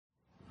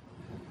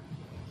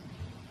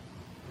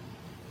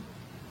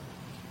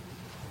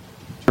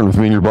Turn with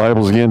me in your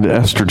Bibles again to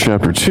Esther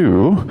chapter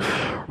 2.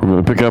 We're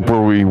going to pick up where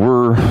we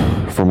were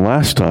from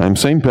last time.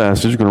 Same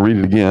passage, going to read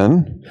it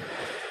again.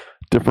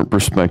 Different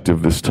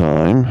perspective this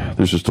time.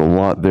 There's just a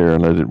lot there,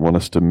 and I didn't want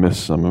us to miss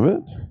some of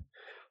it.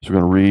 So we're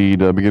going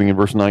to read beginning in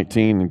verse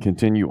 19 and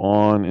continue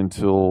on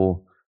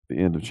until the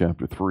end of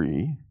chapter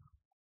 3.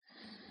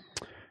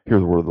 Hear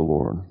the word of the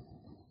Lord.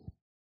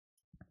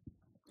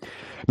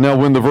 Now,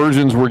 when the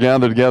virgins were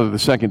gathered together the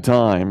second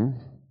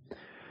time,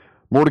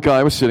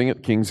 Mordecai was sitting at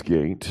the king's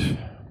gate.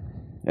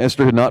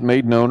 Esther had not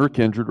made known her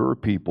kindred or her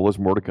people as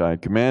Mordecai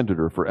had commanded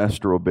her, for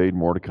Esther obeyed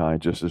Mordecai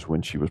just as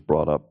when she was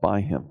brought up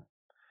by him.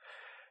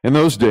 In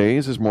those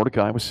days, as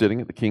Mordecai was sitting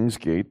at the king's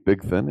gate,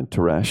 Bigthan and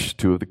Teresh,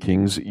 two of the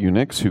king's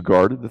eunuchs who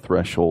guarded the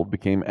threshold,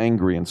 became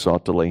angry and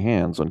sought to lay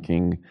hands on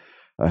King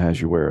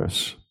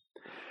Ahasuerus.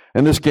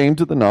 And this came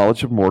to the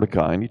knowledge of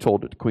Mordecai, and he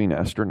told it to Queen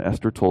Esther, and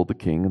Esther told the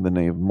king in the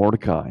name of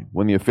Mordecai.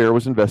 When the affair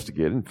was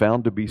investigated and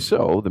found to be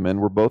so, the men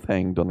were both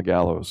hanged on the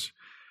gallows.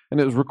 And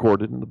it was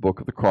recorded in the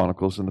book of the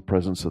Chronicles in the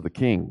presence of the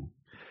king.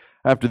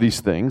 After these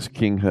things,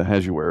 King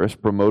Ahasuerus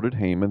promoted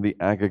Haman the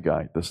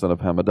Agagite, the son of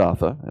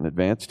Hammedatha, and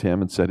advanced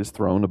him and set his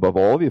throne above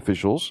all the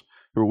officials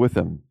who were with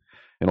him.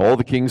 And all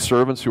the king's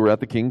servants who were at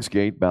the king's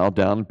gate bowed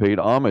down and paid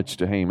homage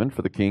to Haman,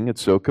 for the king had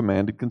so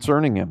commanded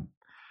concerning him.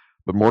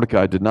 But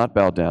Mordecai did not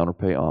bow down or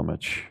pay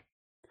homage.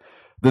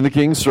 Then the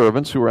king's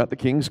servants who were at the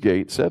king's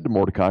gate said to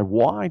Mordecai,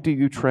 "Why do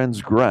you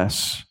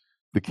transgress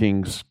the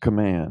king's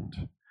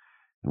command?"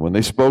 And when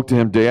they spoke to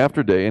him day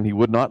after day, and he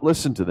would not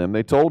listen to them,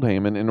 they told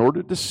Haman in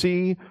order to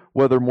see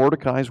whether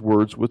Mordecai's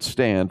words would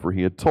stand, for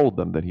he had told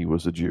them that he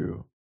was a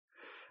Jew.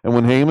 And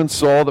when Haman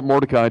saw that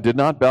Mordecai did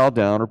not bow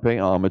down or pay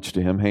homage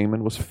to him,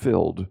 Haman was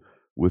filled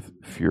with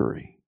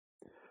fury.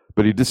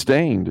 But he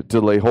disdained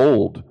to lay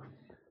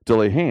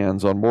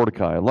hands on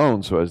Mordecai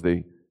alone, so as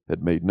they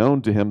had made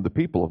known to him the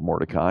people of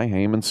Mordecai,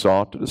 Haman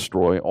sought to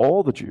destroy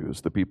all the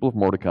Jews, the people of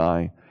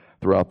Mordecai,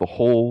 throughout the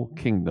whole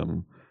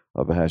kingdom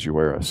of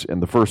Ahasuerus.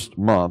 In the first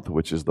month,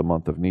 which is the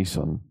month of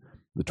Nisan,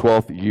 the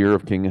 12th year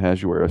of King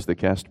Ahasuerus, they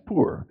cast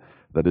pur,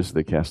 that is,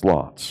 they cast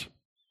lots,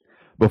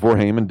 before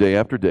Haman day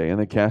after day, and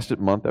they cast it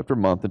month after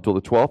month until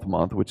the 12th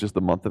month, which is the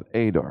month of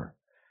Adar.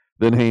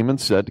 Then Haman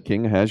said to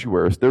King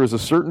Ahasuerus, "There is a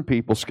certain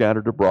people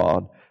scattered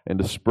abroad and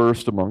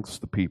dispersed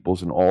amongst the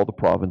peoples in all the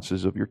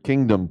provinces of your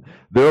kingdom.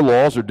 Their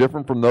laws are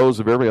different from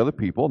those of every other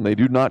people, and they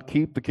do not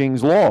keep the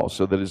king's laws,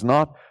 so that it is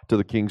not to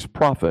the king's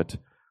profit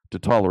to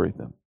tolerate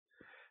them.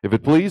 If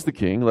it please the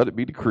king, let it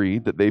be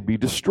decreed that they be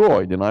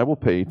destroyed, and I will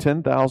pay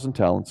 10,000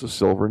 talents of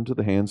silver into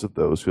the hands of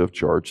those who have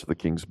charge of the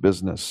king's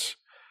business,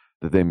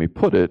 that they may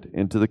put it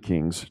into the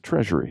king's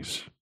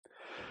treasuries."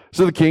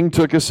 So the king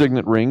took a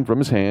signet ring from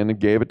his hand and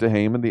gave it to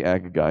Haman the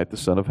Agagite, the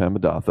son of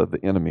Hammedatha,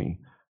 the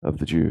enemy of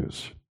the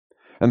Jews.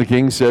 And the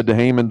king said to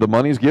Haman, "The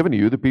money is given to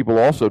you, the people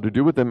also, to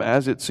do with them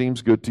as it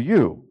seems good to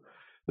you."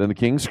 Then the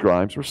king's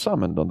scribes were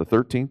summoned on the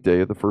 13th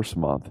day of the first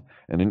month,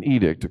 and an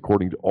edict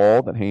according to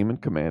all that Haman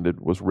commanded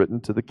was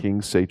written to the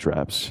king's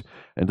satraps,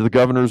 and to the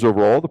governors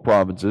over all the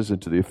provinces, and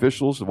to the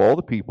officials of all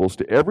the peoples,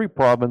 to every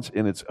province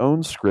in its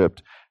own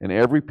script, and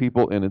every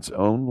people in its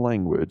own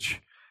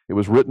language. It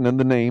was written in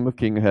the name of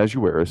King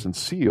Ahasuerus, and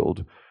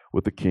sealed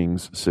with the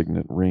king's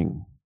signet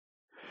ring.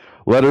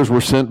 Letters were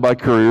sent by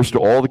couriers to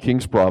all the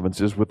king's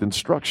provinces with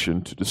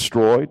instruction to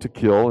destroy, to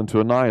kill, and to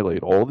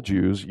annihilate all the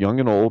Jews, young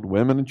and old,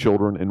 women and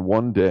children, in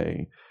one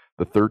day,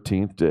 the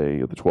 13th day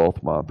of the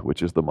 12th month,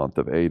 which is the month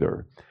of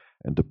Adar,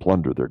 and to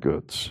plunder their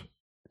goods.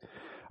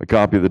 A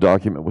copy of the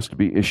document was to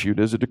be issued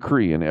as a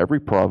decree in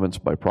every province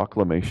by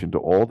proclamation to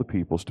all the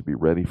peoples to be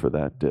ready for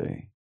that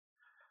day.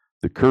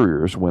 The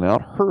couriers went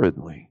out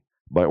hurriedly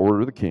by order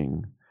of the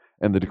king,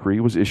 and the decree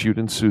was issued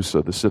in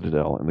Susa, the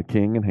citadel, and the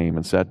king and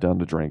Haman sat down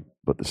to drink,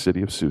 but the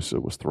city of Susa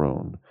was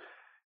thrown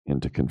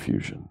into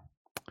confusion.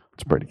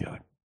 Let's pray together.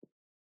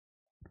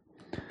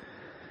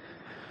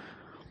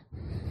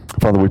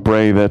 Father, we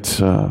pray that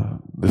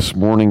this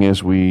morning,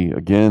 as we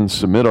again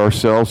submit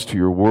ourselves to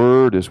your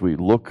word, as we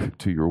look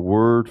to your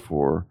word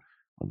for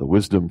the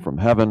wisdom from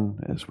heaven,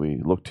 as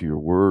we look to your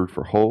word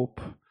for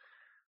hope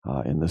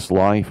in this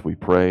life, we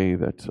pray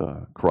that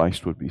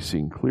Christ would be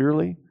seen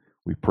clearly.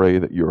 We pray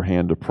that your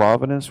hand of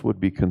providence would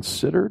be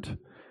considered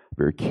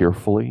very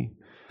carefully,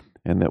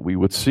 and that we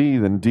would see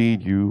that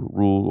indeed you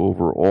rule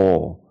over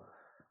all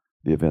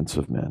the events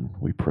of men.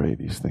 We pray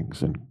these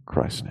things in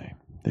Christ's name.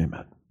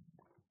 Amen.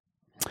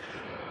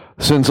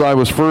 Since I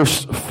was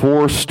first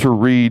forced to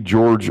read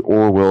George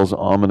Orwell's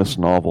ominous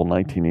novel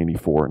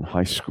 1984 in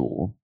high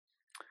school,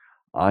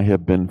 I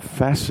have been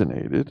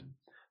fascinated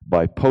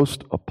by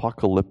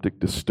post-apocalyptic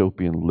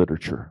dystopian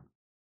literature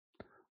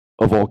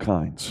of all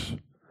kinds.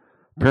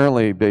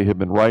 Apparently, they have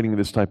been writing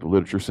this type of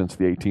literature since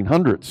the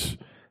 1800s.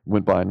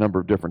 Went by a number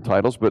of different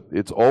titles, but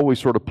it's always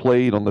sort of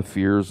played on the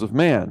fears of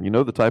man. You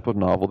know, the type of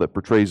novel that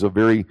portrays a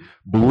very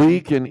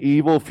bleak and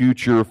evil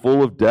future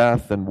full of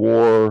death and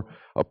war,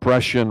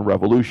 oppression,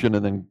 revolution,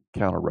 and then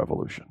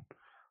counter-revolution.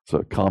 It's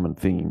a common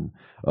theme.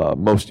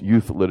 Most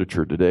youth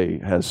literature today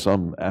has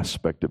some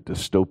aspect of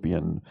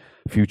dystopian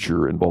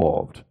future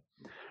involved.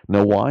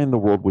 Now, why in the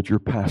world would your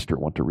pastor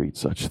want to read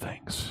such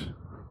things?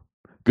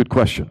 Good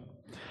question.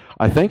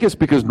 I think it's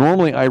because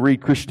normally I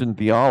read Christian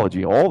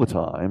theology all the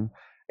time,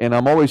 and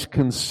I'm always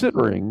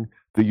considering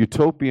the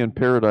utopian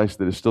paradise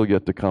that is still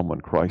yet to come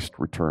when Christ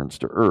returns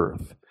to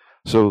earth.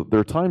 So there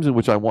are times in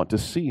which I want to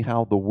see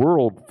how the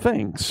world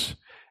thinks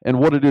and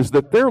what it is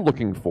that they're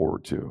looking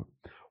forward to,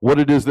 what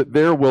it is that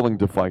they're willing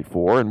to fight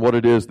for, and what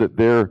it is that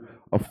they're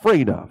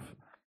afraid of,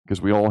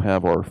 because we all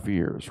have our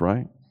fears,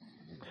 right?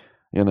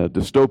 In a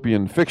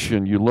dystopian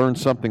fiction, you learn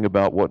something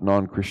about what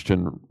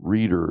non-Christian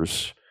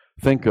readers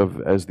think of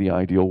as the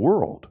ideal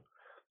world.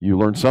 You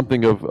learn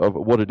something of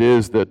what it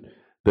is that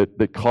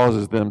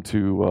causes them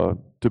to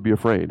be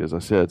afraid, as I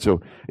said.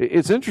 So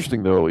it's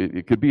interesting, though.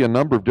 It could be a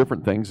number of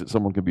different things that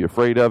someone could be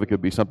afraid of. It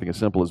could be something as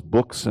simple as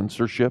book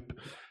censorship.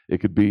 It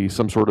could be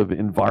some sort of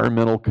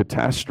environmental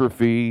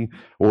catastrophe,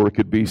 or it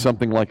could be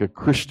something like a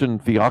Christian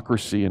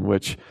theocracy in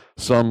which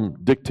some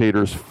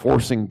dictator is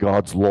forcing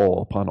God's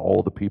law upon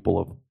all the people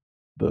of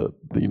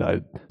the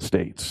United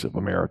States of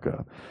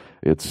America.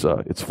 It's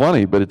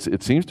funny, but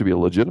it seems to be a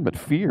legitimate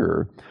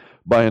fear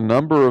by a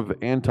number of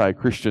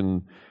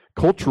anti-Christian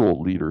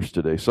cultural leaders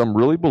today. Some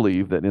really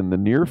believe that in the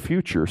near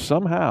future,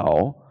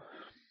 somehow,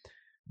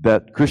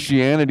 that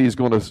Christianity is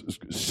going to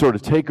sort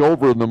of take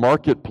over in the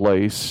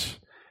marketplace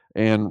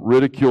and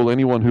ridicule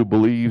anyone who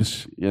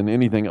believes in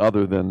anything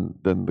other than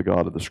the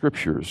God of the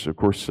Scriptures. Of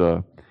course,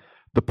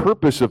 the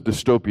purpose of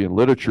dystopian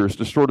literature is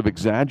to sort of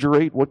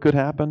exaggerate what could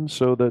happen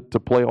so that to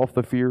play off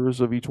the fears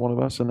of each one of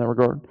us in that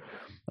regard.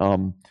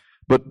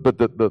 But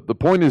the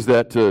point is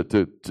that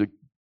to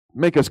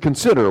make us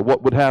consider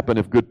what would happen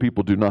if good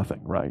people do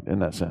nothing, right, in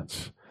that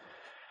sense.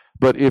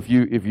 But if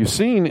you've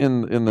seen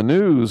in the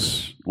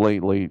news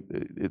lately,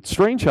 it's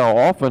strange how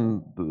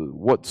often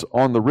what's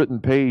on the written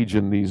page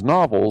in these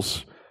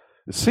novels,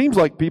 it seems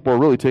like people are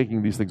really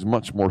taking these things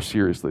much more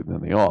seriously than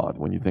they ought.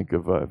 When you think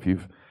of, if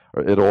you've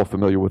at all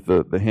familiar with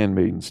the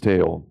Handmaid's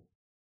Tale,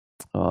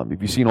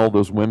 if you've seen all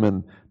those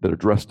women that are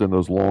dressed in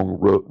those long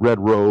red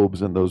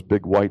robes and those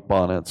big white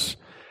bonnets,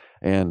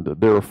 and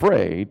they're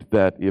afraid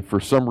that if for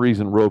some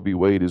reason Roe v.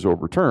 Wade is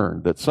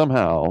overturned, that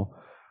somehow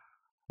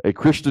a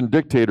Christian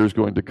dictator is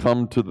going to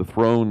come to the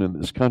throne in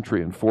this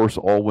country and force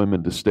all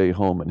women to stay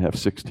home and have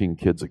 16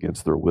 kids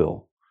against their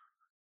will.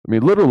 I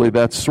mean, literally,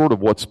 that's sort of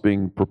what's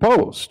being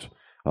proposed.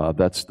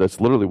 That's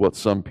literally what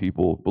some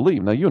people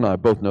believe. Now, you and I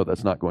both know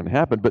that's not going to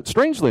happen, but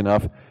strangely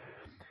enough,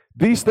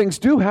 these things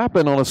do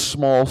happen on a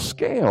small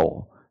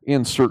scale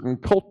in certain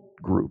cult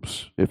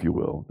groups, if you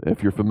will.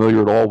 If you're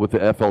familiar at all with the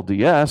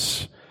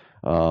FLDS,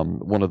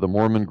 one of the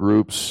Mormon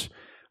groups,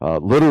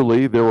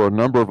 literally there were a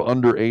number of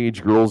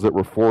underage girls that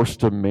were forced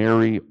to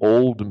marry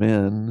old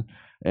men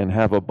and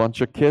have a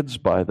bunch of kids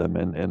by them,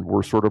 and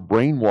were sort of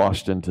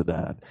brainwashed into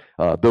that.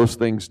 Those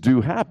things do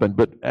happen,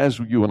 but as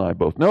you and I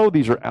both know,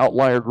 these are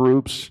outlier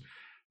groups.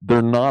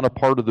 They're not a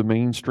part of the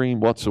mainstream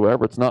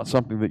whatsoever. It's not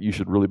something that you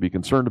should really be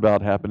concerned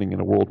about happening in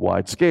a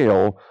worldwide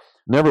scale.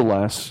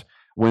 Nevertheless,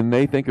 when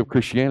they think of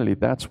Christianity,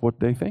 that's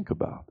what they think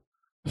about.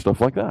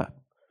 Stuff like that.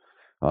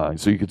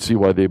 So you could see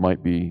why they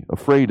might be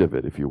afraid of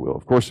it, if you will.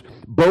 Of course,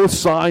 both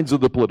sides of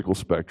the political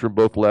spectrum,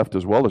 both left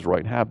as well as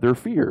right, have their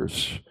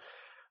fears.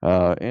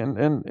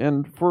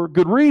 And for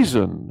good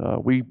reason.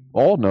 We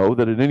all know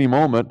that at any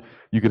moment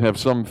you can have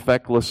some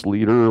feckless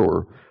leader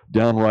or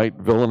downright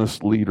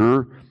villainous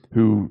leader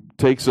who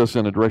takes us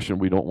in a direction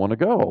we don't want to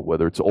go,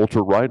 whether it's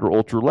ultra-right or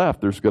ultra-left.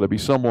 There's got to be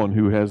someone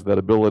who has that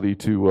ability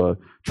to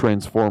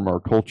transform our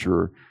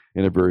culture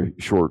in a very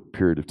short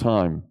period of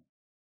time.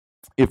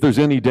 If there's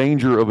any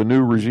danger of a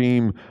new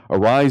regime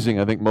arising,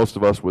 I think most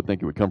of us would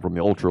think it would come from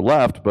the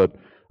ultra-left, but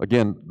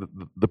again,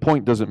 the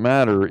point doesn't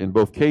matter in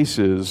both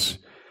cases.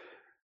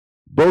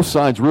 Both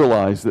sides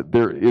realize that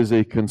there is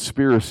a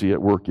conspiracy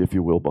at work, if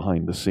you will,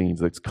 behind the scenes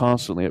that's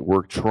constantly at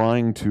work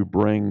trying to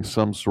bring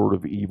some sort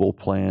of evil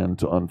plan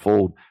to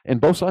unfold. And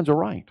both sides are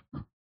right.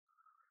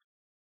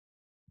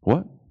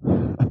 What?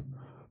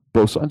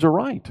 Both sides are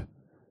right.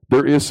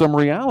 There is some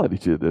reality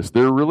to this.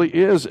 There really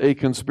is a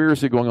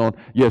conspiracy going on.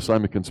 Yes,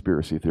 I'm a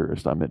conspiracy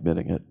theorist. I'm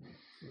admitting it.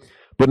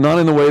 But not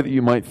in the way that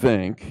you might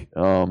think.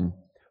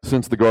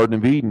 Since the Garden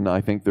of Eden,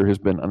 I think there has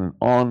been an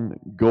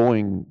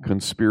ongoing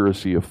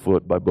conspiracy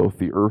afoot by both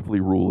the earthly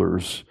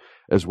rulers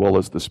as well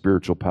as the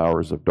spiritual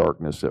powers of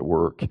darkness at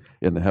work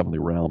in the heavenly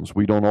realms.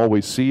 We don't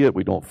always see it.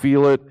 We don't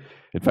feel it.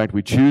 In fact,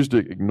 we choose to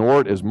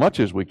ignore it as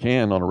much as we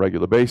can on a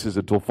regular basis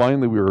until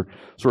finally we are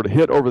sort of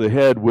hit over the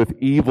head with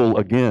evil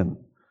again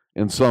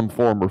in some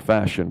form or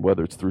fashion,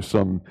 whether it's through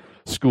some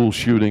school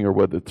shooting or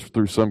whether it's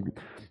through some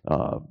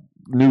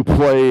new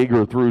plague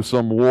or through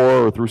some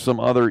war or through some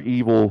other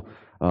evil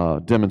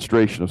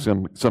demonstration of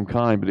some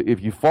kind. But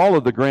if you follow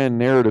the grand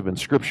narrative in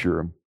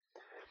Scripture,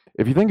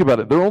 if you think about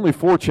it, there are only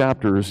 4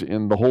 chapters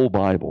in the whole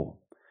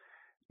Bible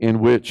in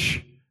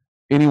which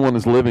anyone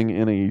is living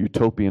in a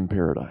utopian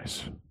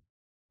paradise.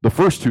 The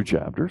first 2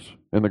 chapters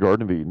in the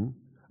Garden of Eden,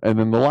 and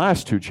then the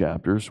last 2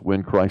 chapters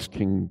when Christ's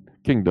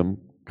kingdom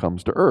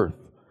comes to earth.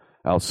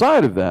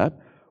 Outside of that,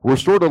 we're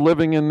sort of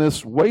living in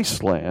this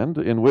wasteland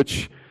in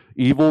which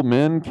evil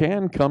men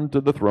can come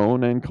to the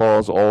throne and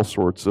cause all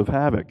sorts of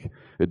havoc.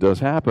 It does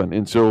happen.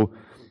 And so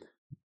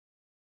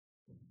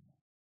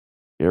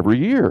every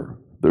year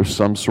there's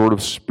some sort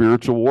of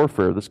spiritual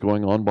warfare that's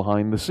going on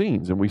behind the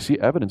scenes, and we see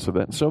evidence of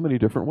that in so many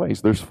different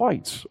ways. There's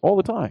fights all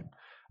the time.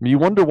 I mean, you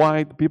wonder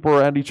why people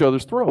are at each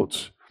other's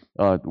throats.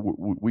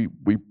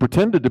 We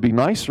pretended to be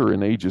nicer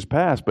in ages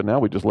past, but now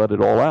we just let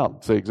it all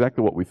out, say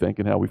exactly what we think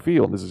and how we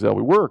feel, and this is how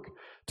we work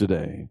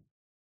today.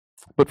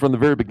 But from the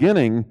very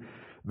beginning,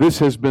 this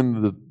has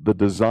been the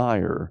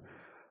desire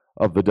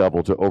of the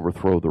devil to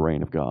overthrow the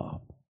reign of God.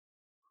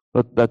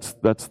 That's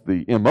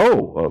the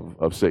MO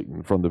of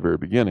Satan from the very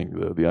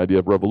beginning, the idea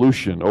of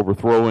revolution,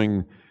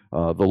 overthrowing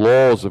the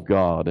laws of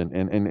God,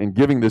 and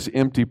giving this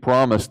empty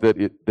promise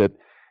that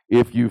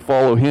if you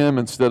follow him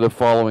instead of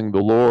following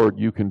the Lord,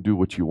 you can do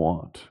what you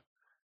want,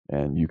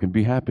 and you can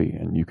be happy,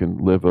 and you can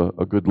live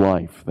a good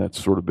life.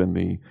 That's sort of been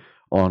the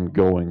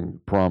ongoing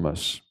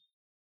promise.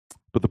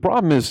 But the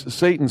problem is,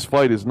 Satan's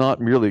fight is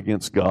not merely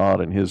against God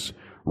and his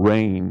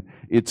reign.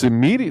 It's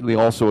immediately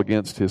also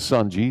against his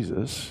son,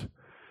 Jesus.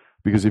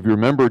 Because if you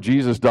remember,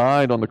 Jesus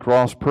died on the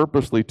cross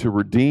purposely to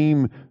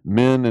redeem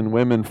men and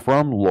women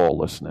from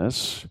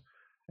lawlessness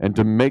and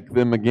to make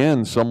them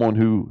again someone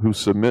who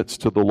submits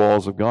to the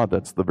laws of God.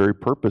 That's the very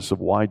purpose of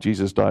why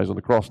Jesus dies on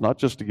the cross, not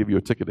just to give you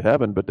a ticket to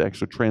heaven, but to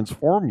actually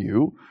transform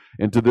you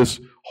into this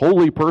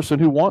holy person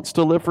who wants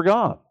to live for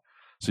God.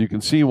 So you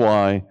can see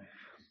why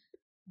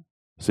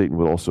Satan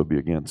would also be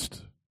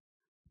against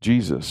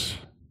Jesus.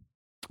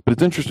 But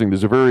it's interesting,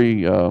 there's a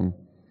very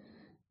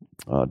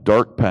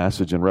dark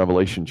passage in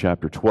Revelation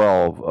chapter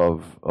 12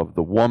 of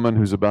the woman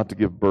who's about to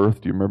give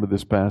birth. Do you remember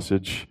this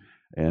passage?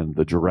 And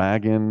the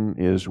dragon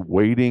is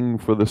waiting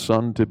for the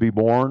son to be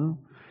born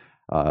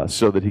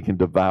so that he can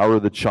devour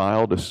the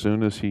child as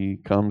soon as he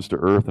comes to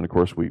earth. And of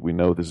course, we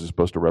know this is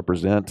supposed to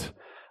represent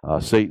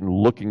Satan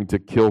looking to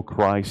kill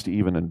Christ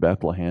even in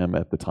Bethlehem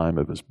at the time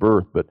of his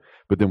birth. But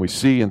then we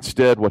see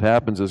instead what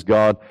happens is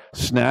God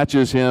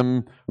snatches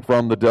him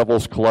from the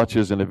devil's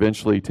clutches and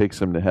eventually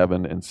takes him to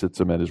heaven and sits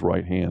him at his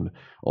right hand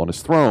on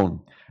his throne.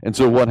 And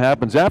so what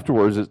happens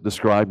afterwards is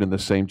described in the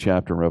same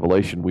chapter in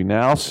Revelation. We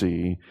now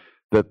see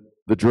that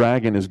the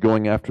dragon is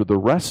going after the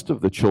rest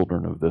of the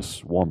children of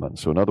this woman.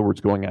 So in other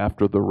words, going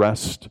after the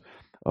rest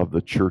of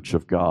the church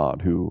of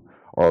God, who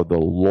are the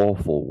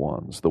lawful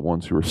ones, the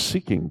ones who are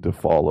seeking to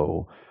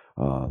follow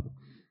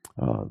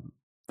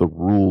the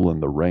rule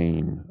and the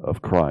reign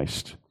of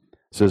Christ.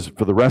 It says,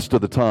 for the rest of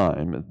the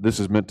time, this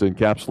is meant to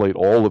encapsulate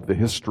all of the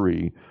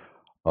history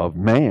of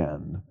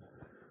man.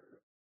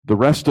 The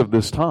rest of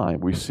this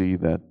time, we see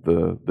that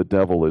the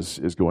devil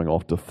is going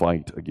off to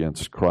fight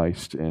against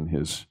Christ and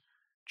his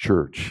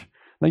church.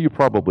 Now, you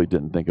probably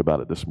didn't think about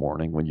it this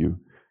morning when you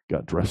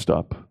got dressed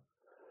up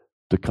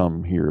to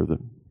come here.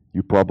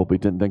 You probably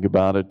didn't think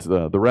about it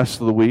the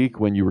rest of the week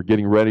when you were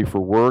getting ready for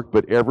work,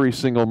 but every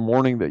single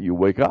morning that you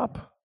wake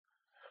up,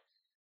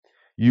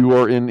 you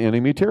are in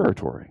enemy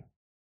territory.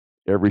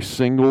 Every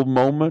single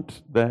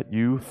moment that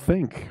you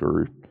think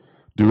or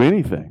do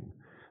anything,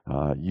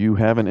 you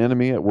have an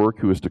enemy at work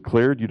who has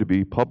declared you to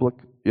be public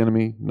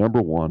enemy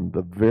number one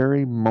the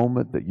very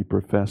moment that you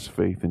profess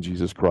faith in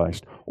Jesus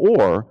Christ,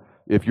 or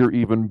if you're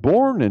even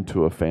born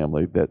into a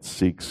family that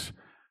seeks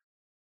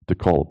to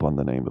call upon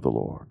the name of the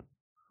Lord.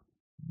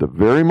 The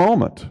very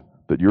moment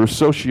that you're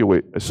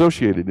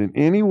associated in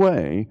any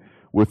way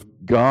with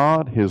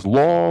God, his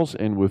laws,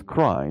 and with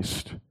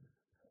Christ,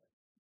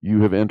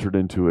 you have entered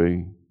into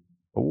a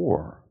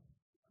war.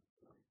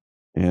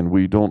 And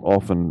we don't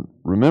often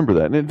remember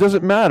that. And it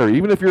doesn't matter,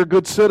 even if you're a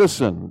good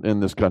citizen in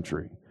this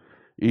country,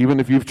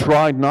 even if you've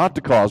tried not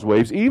to cause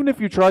waves, even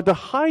if you tried to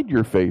hide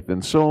your faith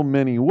in so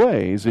many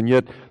ways, and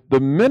yet the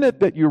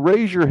minute that you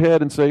raise your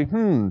head and say,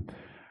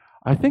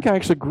 I think I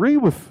actually agree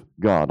with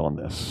God on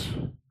this,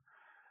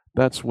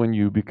 that's when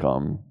you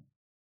become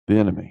the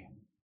enemy.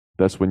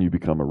 That's when you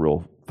become a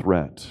real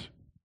threat,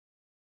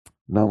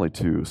 not only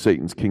to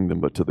Satan's kingdom,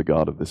 but to the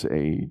God of this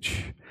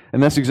age.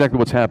 And that's exactly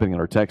what's happening in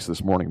our text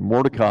this morning.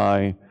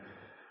 Mordecai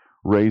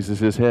raises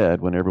his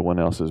head when everyone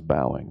else is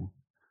bowing.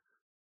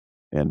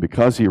 And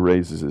because he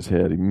raises his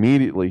head,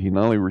 immediately he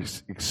not only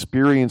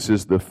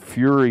experiences the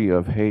fury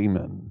of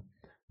Haman,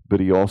 but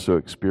he also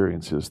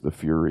experiences the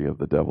fury of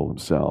the devil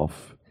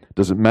himself. It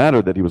doesn't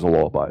matter that he was a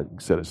law-abiding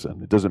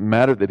citizen. It doesn't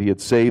matter that he had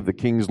saved the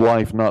king's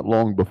life not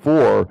long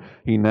before.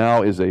 He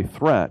now is a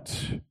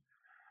threat.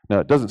 Now,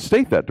 it doesn't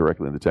state that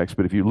directly in the text,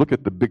 but if you look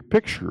at the big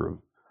picture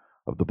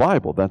of the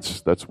Bible,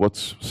 that's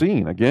what's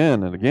seen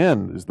again and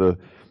again, is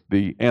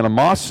the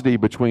animosity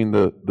between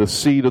the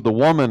seed of the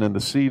woman and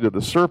the seed of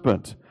the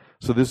serpent.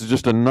 So this is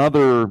just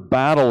another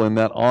battle in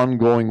that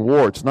ongoing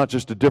war. It's not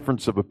just a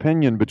difference of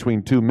opinion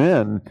between two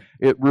men.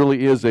 It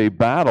really is a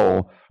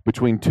battle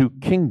between two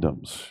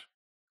kingdoms,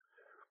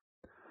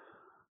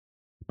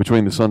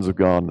 between the sons of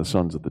God and the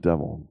sons of the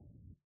devil.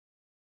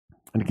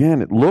 And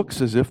again, it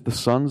looks as if the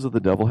sons of the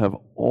devil have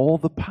all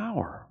the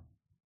power.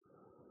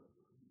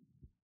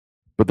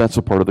 But that's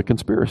a part of the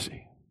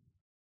conspiracy.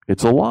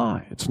 It's a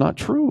lie. It's not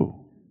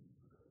true.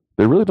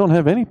 They really don't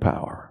have any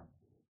power.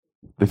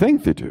 They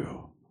think they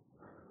do.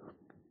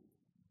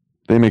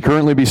 They may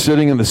currently be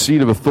sitting in the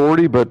seat of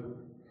authority, but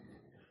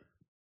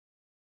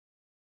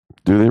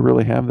do they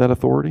really have that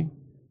authority?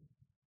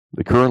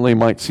 They currently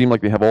might seem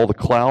like they have all the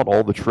clout,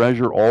 all the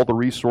treasure, all the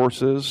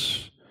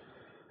resources,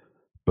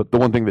 but the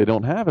one thing they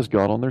don't have is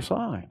God on their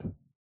side.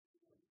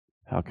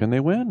 How can they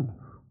win?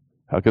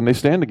 How can they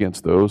stand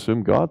against those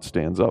whom God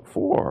stands up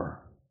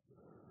for?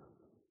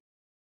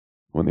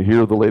 When they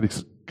hear of the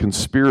latest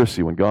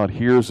conspiracy, when God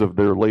hears of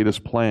their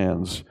latest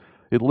plans,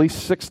 at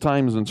least 6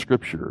 times in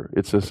Scripture,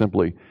 it says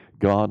simply,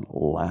 God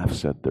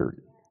laughs at their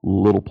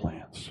little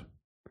plans,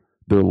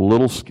 their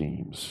little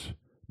schemes,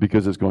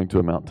 because it's going to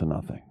amount to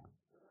nothing.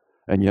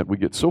 And yet we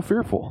get so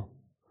fearful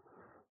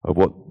of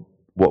what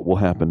will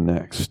happen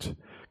next.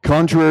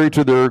 Contrary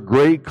to their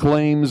great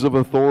claims of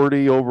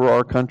authority over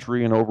our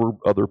country and over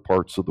other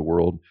parts of the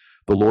world,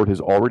 the Lord has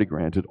already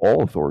granted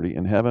all authority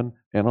in heaven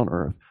and on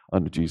earth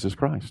unto Jesus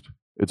Christ.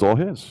 It's all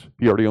His.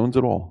 He already owns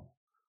it all.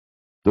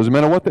 Doesn't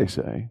matter what they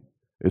say.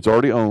 It's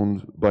already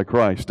owned by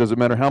Christ. Doesn't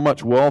matter how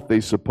much wealth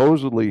they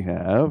supposedly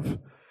have.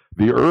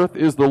 The earth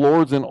is the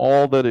Lord's and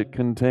all that it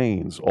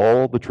contains,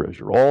 all the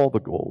treasure, all the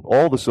gold,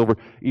 all the silver,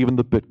 even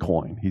the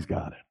Bitcoin. He's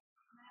got it.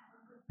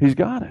 He's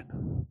got it.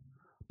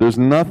 There's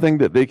nothing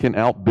that they can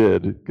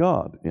outbid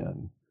God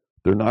in.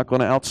 They're not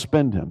going to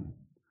outspend Him.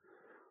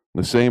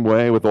 In the same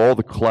way, with all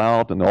the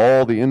clout and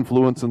all the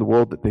influence in the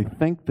world that they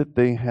think that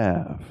they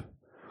have,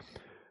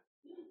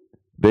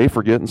 they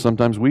forget, and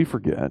sometimes we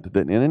forget,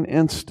 that in an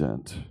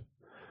instant,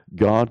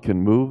 God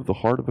can move the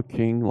heart of a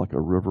king like a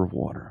river of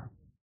water.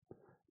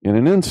 In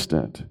an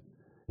instant,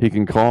 He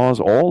can cause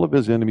all of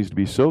His enemies to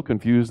be so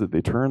confused that they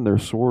turn their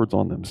swords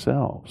on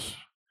themselves.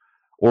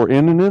 Or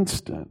in an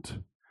instant,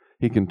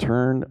 He can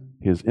turn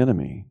his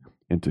enemy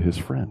into his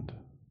friend.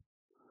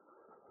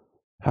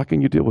 How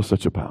can you deal with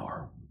such a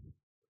power?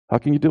 How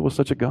can you deal with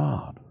such a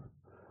God?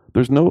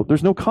 There's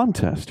no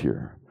contest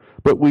here.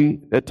 But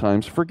we, at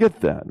times,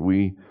 forget that.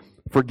 We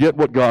forget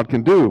what God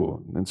can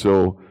do. And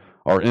so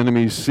our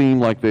enemies seem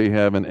like they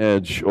have an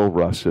edge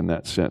over us in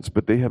that sense,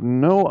 but they have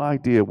no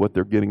idea what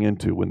they're getting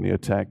into when they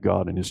attack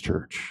God and His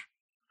church.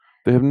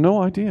 They have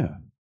no idea.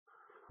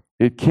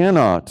 It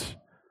cannot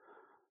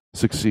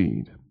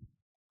succeed.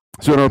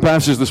 So in our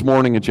passage this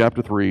morning in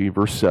chapter 3,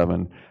 verse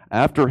 7,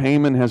 after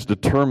Haman has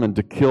determined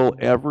to kill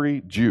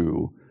every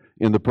Jew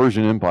in the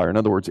Persian Empire, in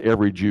other words,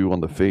 every Jew on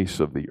the face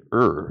of the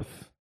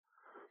earth,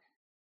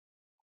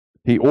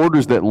 he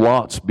orders that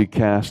lots be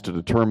cast to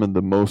determine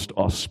the most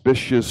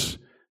auspicious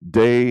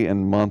day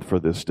and month for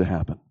this to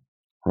happen,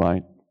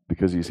 right?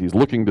 Because he's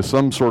looking to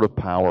some sort of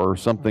power,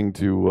 something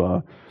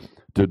to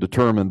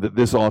determine that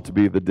this ought to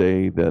be the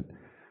day that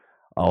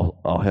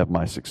I'll have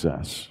my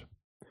success.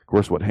 Of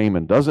course, what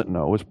Haman doesn't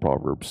know is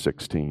Proverbs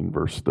 16,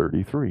 verse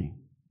 33.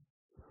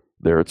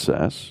 There it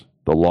says,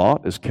 "The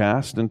lot is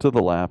cast into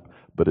the lap,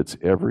 but its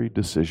every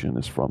decision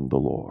is from the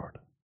Lord."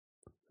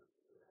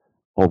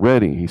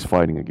 Already he's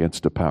fighting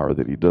against a power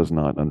that he does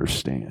not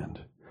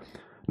understand.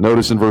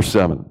 Notice in verse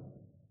 7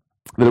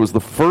 that it was the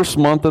first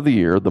month of the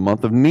year, the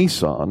month of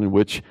Nisan, in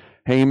which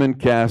Haman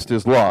cast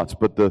his lots.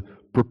 But the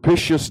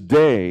propitious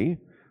day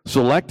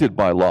selected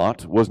by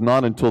Lot was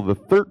not until the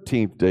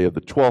 13th day of the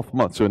 12th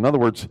month. So in other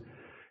words,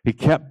 he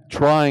kept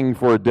trying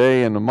for a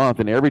day and a month,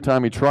 and every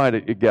time he tried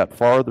it, it got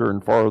farther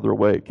and farther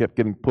away. It kept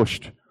getting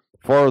pushed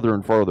farther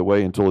and farther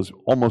away until it's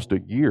almost a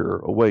year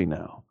away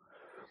now.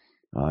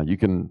 You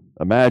can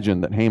imagine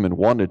that Haman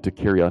wanted to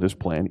carry out his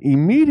plan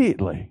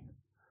immediately.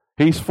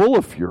 He's full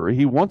of fury.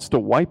 He wants to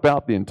wipe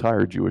out the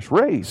entire Jewish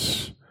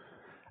race.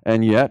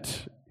 And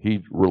yet,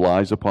 he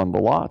relies upon the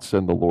lots,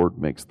 and the Lord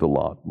makes the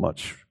lot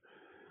much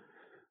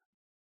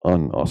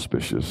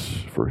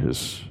unauspicious for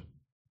his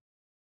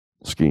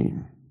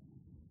scheme.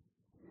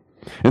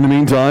 In the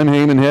meantime,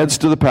 Haman heads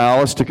to the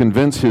palace to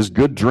convince his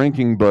good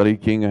drinking buddy,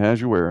 King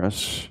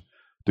Ahasuerus,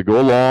 to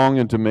go along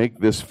and to make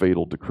this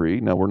fatal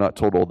decree. Now, we're not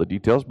told all the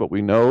details, but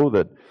we know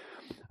that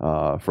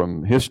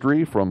from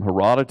history, from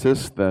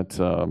Herodotus,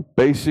 that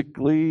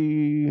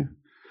basically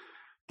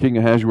King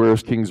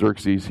Ahasuerus, King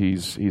Xerxes,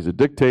 he's a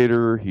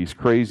dictator, he's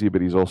crazy,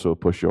 but he's also a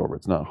pushover.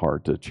 It's not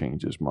hard to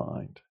change his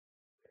mind.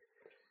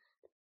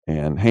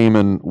 And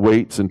Haman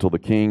waits until the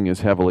king is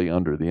heavily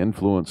under the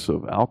influence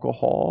of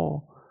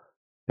alcohol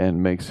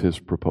and makes his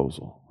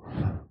proposal.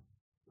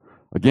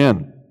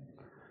 Again,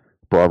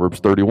 Proverbs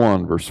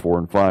 31, verse 4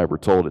 and 5, we're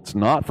told, "It's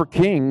not for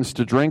kings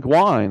to drink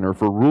wine or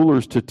for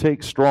rulers to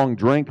take strong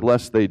drink,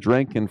 lest they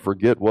drink and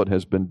forget what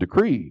has been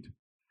decreed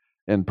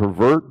and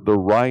pervert the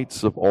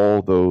rights of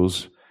all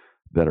those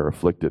that are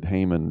afflicted."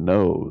 Haman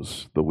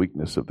knows the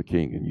weakness of the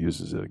king and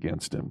uses it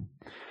against him.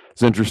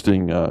 It's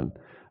interesting,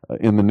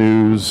 in the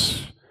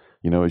news,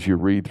 as you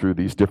read through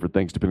these different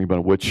things, depending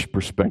on which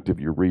perspective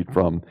you read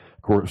from,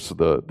 of course,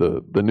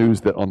 the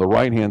news that on the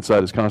right-hand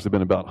side has constantly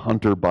been about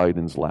Hunter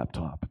Biden's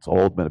laptop. It's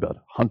all been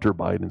about Hunter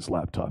Biden's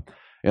laptop.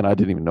 And I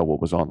didn't even know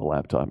what was on the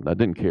laptop, and I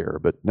didn't care.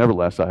 But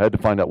nevertheless, I had to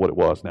find out what it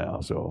was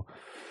now. So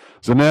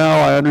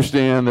now I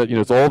understand that,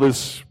 it's all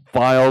this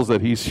files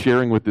that he's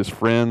sharing with his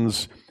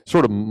friends,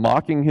 sort of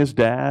mocking his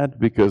dad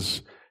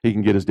because He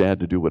can get his dad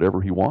to do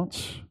whatever he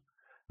wants.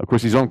 Of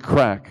course, he's on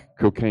crack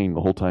cocaine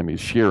the whole time he's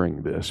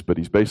sharing this, but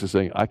he's basically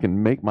saying, I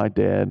can make my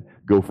dad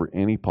go for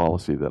any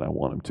policy that I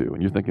want him to.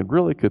 And you're thinking,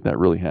 really? Could that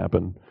really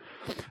happen?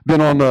 Then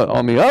on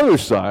the other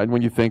side,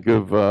 when you think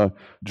of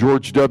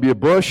George W.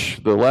 Bush,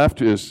 the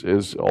left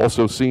is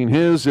also seen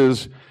his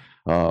as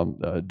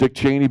Dick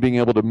Cheney being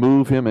able to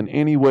move him in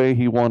any way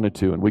he wanted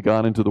to. And we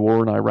got into the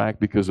war in Iraq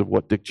because of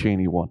what Dick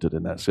Cheney wanted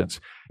in that sense.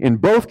 In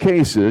both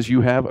cases,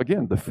 you have,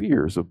 again, the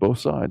fears of both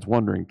sides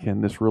wondering, can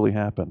this really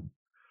happen?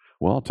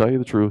 Well, I'll tell you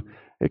the truth,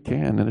 it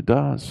can and it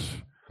does.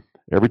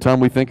 Every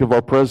time we think of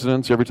our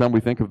presidents, every time we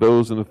think of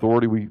those in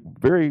authority, we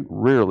very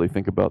rarely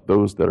think about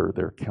those that are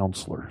their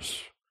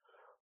counselors.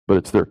 But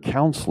it's their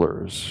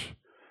counselors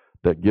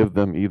that give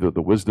them either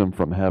the wisdom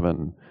from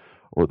heaven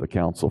or the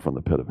counsel from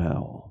the pit of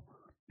hell.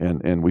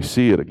 And we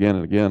see it again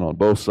and again on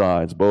both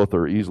sides. Both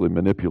are easily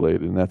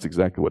manipulated, and that's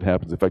exactly what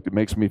happens. In fact, it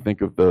makes me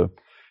think of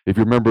if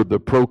you remember the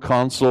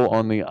proconsul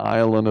on the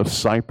island of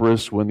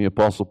Cyprus when the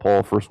Apostle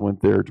Paul first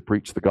went there to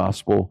preach the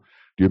gospel.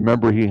 Do you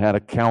remember he had a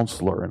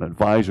counselor, an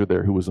advisor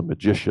there who was a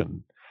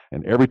magician?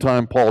 And every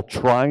time Paul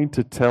tried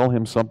to tell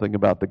him something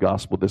about the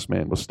gospel, this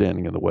man was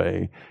standing in the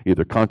way,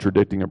 either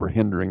contradicting him or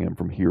hindering him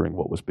from hearing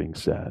what was being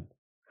said.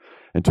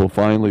 Until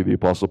finally the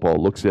Apostle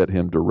Paul looks at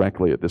him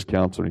directly at this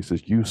counselor and he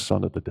says, you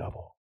son of the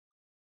devil,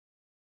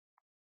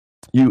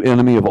 you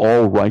enemy of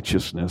all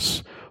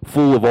righteousness,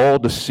 full of all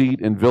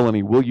deceit and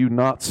villainy, will you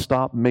not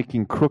stop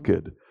making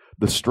crooked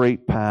the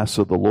straight paths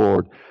of the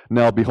Lord?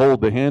 Now behold,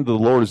 the hand of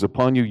the Lord is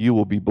upon you. You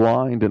will be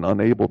blind and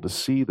unable to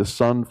see the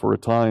sun for a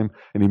time.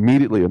 And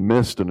immediately a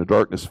mist and a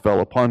darkness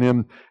fell upon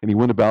him, and he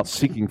went about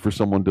seeking for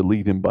someone to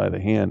lead him by the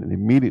hand. And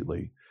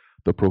immediately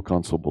the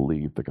proconsul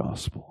believed the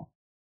gospel.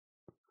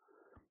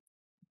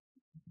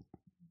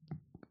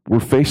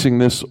 We're facing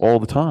this all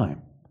the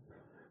time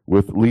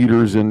with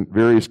leaders in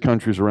various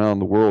countries around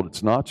the world.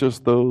 It's not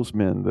just those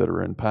men that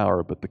are in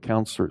power, but the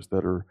counselors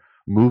that are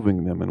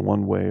moving them in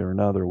one way or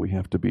another we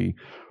have to be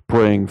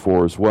praying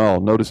for as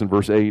well. Notice in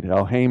verse 8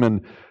 how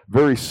Haman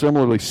very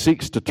similarly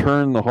seeks to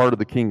turn the heart of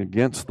the king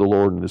against the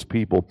Lord and his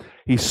people.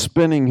 He's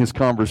spinning his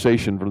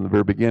conversation from the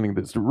very beginning.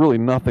 That's really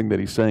nothing that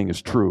he's saying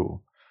is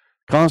true.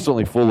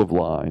 Constantly full of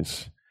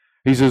lies.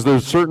 He says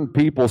there's certain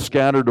people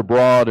scattered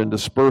abroad and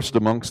dispersed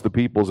amongst the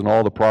peoples in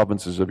all the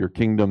provinces of your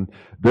kingdom.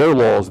 Their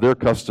laws, their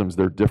customs,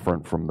 they're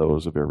different from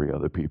those of every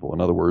other people.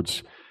 In other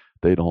words,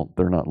 they're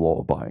not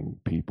law-abiding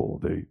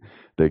people.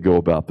 They go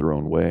about their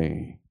own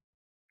way.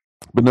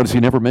 But notice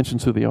he never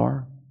mentions who they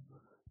are,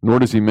 nor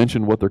does he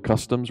mention what their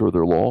customs or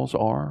their laws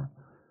are.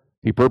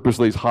 He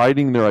purposely is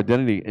hiding their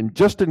identity. And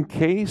just in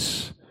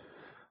case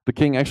the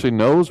king actually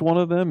knows one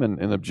of them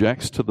and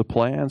objects to the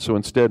plan, so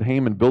instead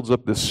Haman builds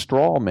up this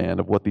straw man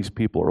of what these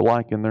people are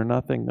like, and they're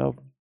nothing of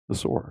the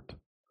sort.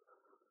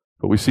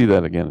 But we see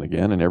that again and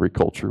again in every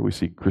culture. We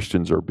see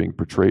Christians are being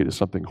portrayed as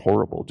something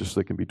horrible, just so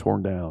they can be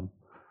torn down.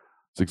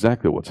 It's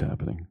exactly what's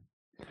happening.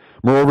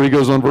 Moreover, he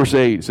goes on, verse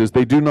 8, he says,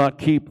 they do not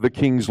keep the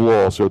king's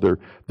law, so they're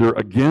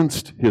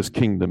against his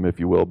kingdom, if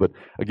you will. But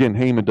again,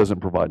 Haman doesn't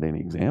provide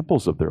any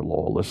examples of their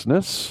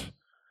lawlessness,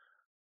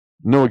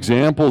 no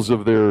examples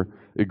of their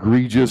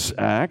egregious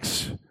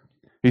acts.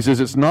 He says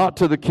it's not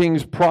to the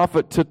king's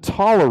profit to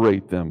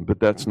tolerate them, but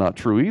that's not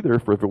true either,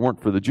 for if it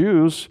weren't for the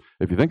Jews,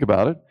 if you think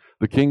about it,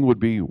 the king would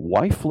be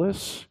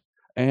wifeless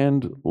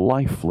and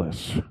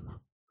lifeless.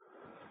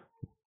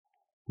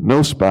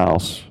 No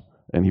spouse,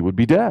 and he would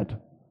be dead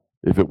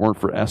if it weren't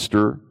for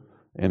Esther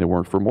and it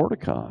weren't for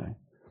Mordecai.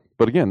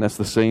 But again, that's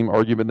the same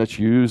argument that's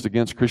used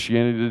against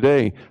Christianity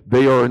today.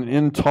 They are an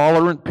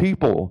intolerant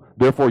people,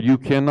 therefore you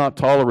cannot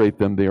tolerate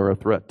them. They are a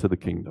threat to the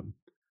kingdom.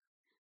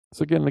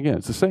 So again and again,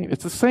 it's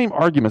the same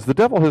arguments. The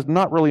devil has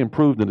not really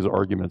improved in his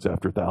arguments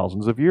after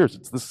thousands of years.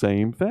 It's the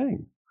same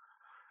thing.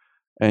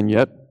 And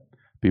yet,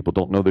 people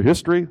don't know their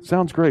history.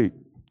 Sounds great.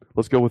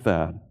 Let's go with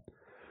that.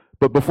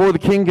 But before the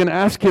king can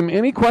ask him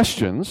any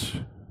questions,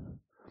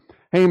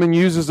 Haman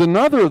uses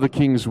another of the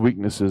king's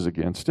weaknesses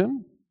against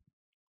him,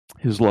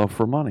 his love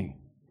for money.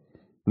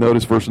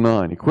 Notice verse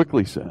 9. He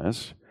quickly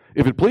says,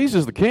 if it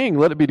pleases the king,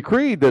 let it be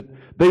decreed that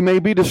they may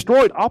be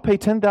destroyed. I'll pay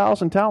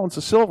 10,000 talents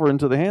of silver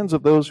into the hands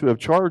of those who have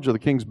charge of the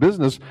king's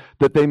business,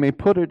 that they may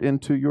put it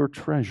into your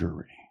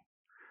treasury.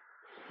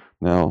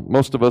 Now,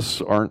 most of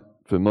us aren't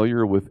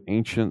familiar with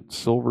ancient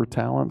silver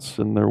talents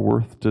and their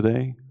worth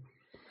today.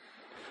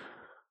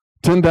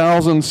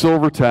 10,000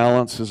 silver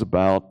talents is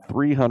about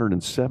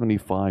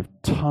 375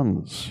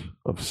 tons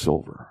of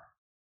silver.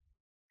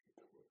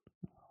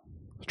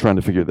 I was trying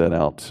to figure that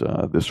out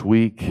this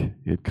week.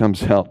 It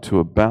comes out to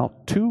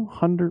about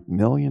 $200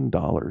 million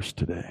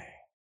today.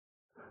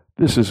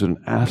 This is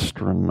an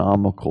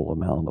astronomical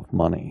amount of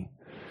money.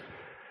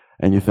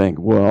 And you think,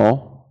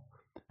 well,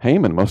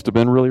 Haman must have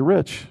been really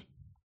rich.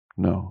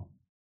 No.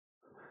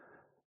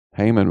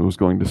 Haman was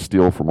going to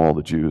steal from all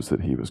the Jews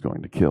that he was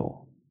going to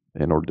kill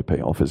in order to pay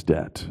off his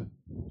debt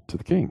to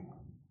the king.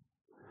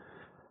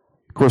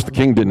 Of course, the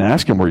king didn't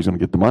ask him where he's going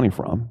to get the money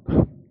from.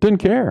 Didn't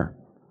care.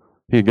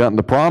 He had gotten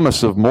the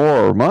promise of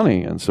more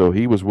money, and so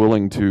he was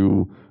willing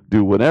to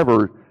do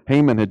whatever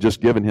Haman had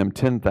just given him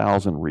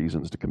 10,000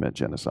 reasons to commit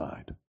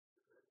genocide.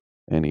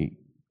 And he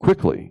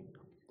quickly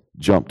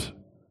jumped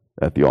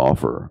at the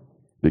offer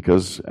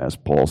because, as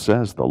Paul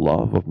says, the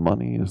love of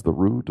money is the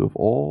root of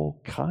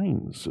all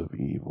kinds of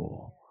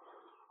evil.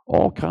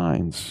 All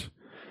kinds.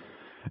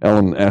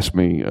 Ellen asked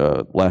me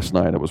last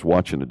night, I was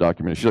watching a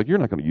documentary. She's like, "You're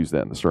not going to use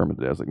that in the sermon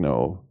today." I was like,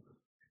 "No."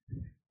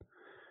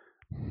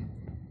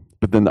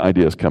 But then the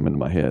ideas come into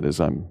my head as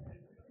I'm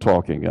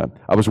talking.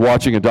 I was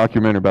watching a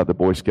documentary about the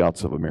Boy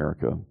Scouts of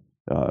America.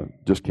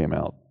 Just came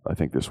out, I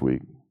think, this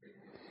week.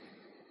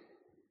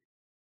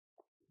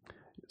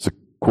 It's a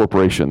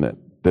corporation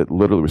that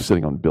literally was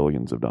sitting on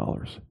billions of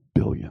dollars.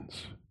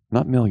 Billions.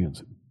 Not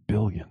millions,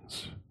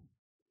 billions.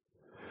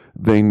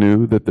 They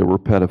knew that there were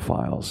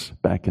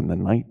pedophiles back in the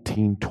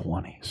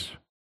 1920s.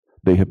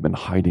 They have been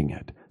hiding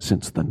it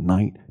since the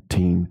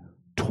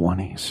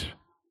 1920s.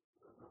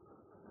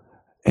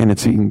 And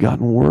it's even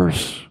gotten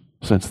worse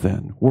since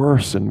then.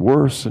 Worse and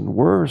worse and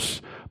worse.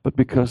 But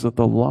because of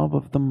the love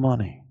of the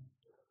money,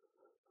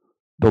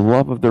 the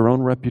love of their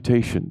own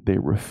reputation, they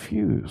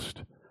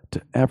refused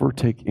to ever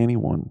take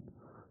anyone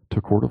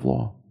to court of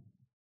law.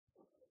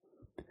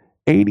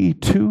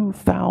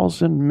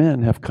 82,000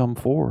 men have come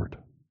forward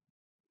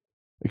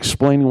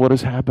explaining what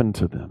has happened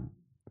to them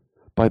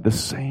by the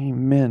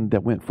same men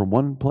that went from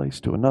one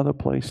place to another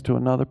place to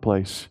another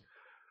place.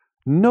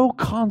 No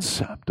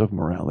concept of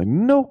morality,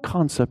 no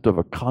concept of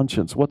a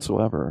conscience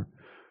whatsoever.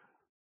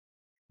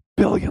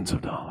 Billions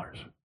of dollars.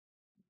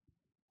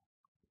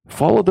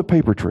 Follow the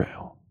paper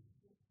trail.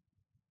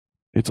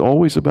 It's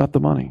always about the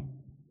money.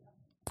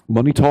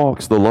 Money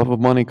talks. The love of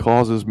money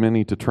causes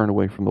many to turn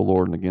away from the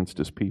Lord and against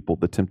his people.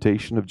 The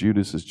temptation of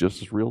Judas is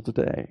just as real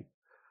today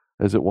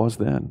as it was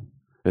then.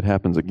 It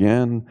happens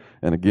again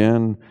and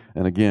again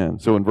and again.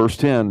 So in verse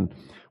 10,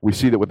 we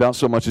see that without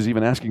so much as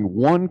even asking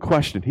one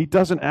question, he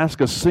doesn't ask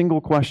a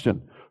single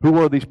question. Who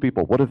are these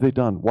people? What have they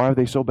done? Why are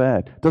they so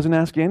bad? Doesn't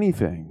ask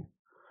anything.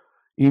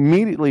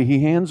 Immediately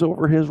he hands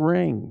over his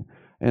ring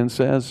and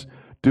says,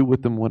 "Do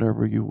with them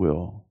whatever you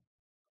will."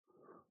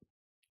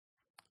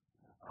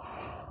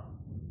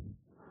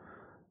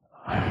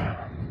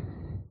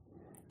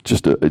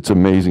 It's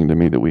amazing to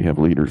me that we have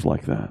leaders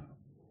like that.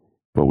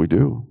 But we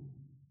do.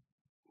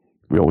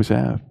 We always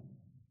have.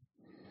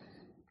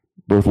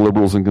 Both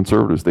liberals and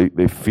conservatives,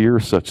 they fear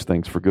such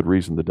things for good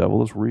reason. The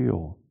devil is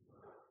real.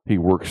 He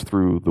works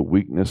through the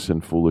weakness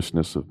and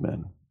foolishness of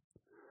men.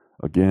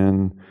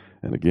 Again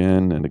and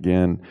again and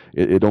again.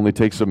 It only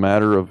takes a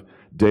matter of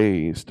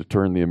days to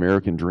turn the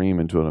American dream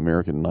into an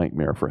American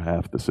nightmare for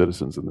half the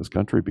citizens in this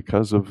country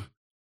because of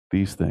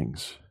these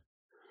things.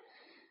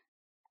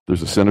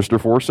 There's a sinister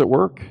force at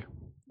work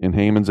in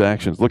Haman's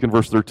actions. Look in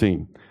verse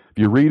 13. If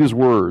you read his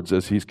words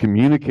as he's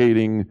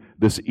communicating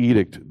this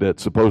edict that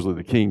supposedly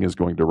the king is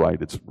going to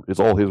write, it's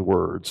all his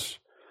words.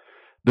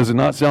 Does it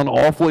not sound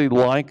awfully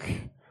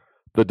like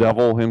the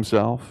devil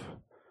himself?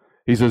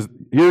 He says,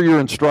 "Here are your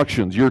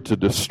instructions. You're to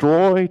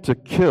destroy, to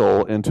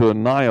kill, and to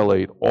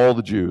annihilate all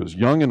the Jews,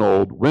 young and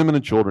old, women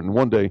and children, in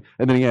one day."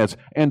 And then he adds,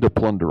 "and to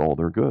plunder all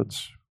their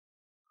goods."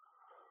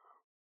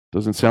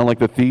 Doesn't sound like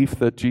the thief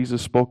that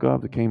Jesus spoke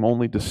of that came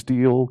only to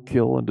steal,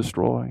 kill, and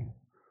destroy.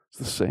 It's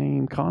the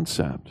same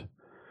concept.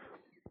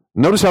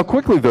 Notice how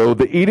quickly, though,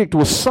 the edict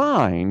was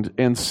signed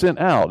and sent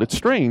out. It's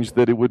strange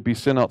that it would be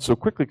sent out so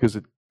quickly because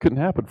it couldn't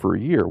happen for a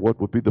year. What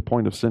would be the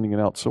point of sending it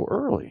out so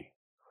early?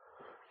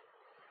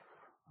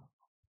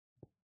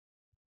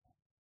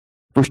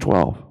 Verse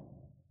 12.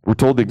 We're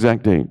told the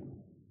exact date.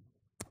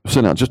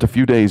 Sent out just a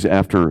few days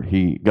after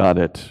he got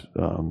it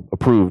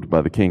approved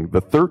by the king. The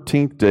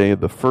 13th day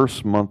of the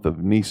first month of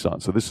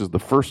Nisan. So this is the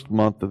first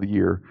month of the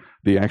year.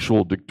 The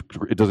actual,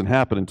 it doesn't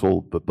happen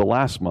until the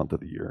last month of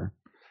the year.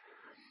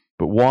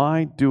 But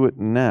why do it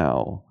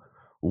now?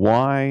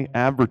 Why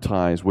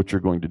advertise what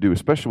you're going to do,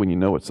 especially when you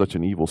know it's such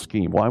an evil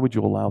scheme? Why would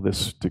you allow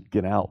this to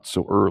get out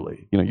so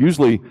early?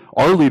 Usually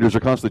our leaders are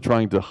constantly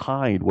trying to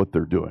hide what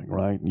they're doing,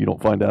 right? And you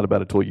don't find out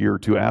about it until a year or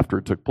two after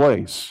it took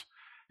place.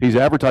 He's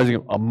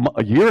advertising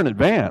a year in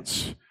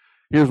advance.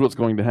 Here's what's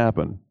going to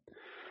happen.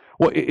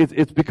 Well,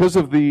 it's because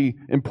of the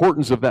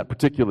importance of that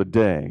particular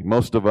day.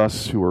 Most of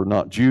us who are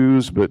not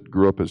Jews but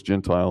grew up as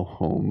Gentile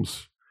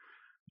homes,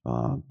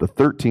 the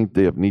 13th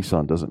day of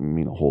Nisan doesn't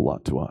mean a whole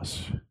lot to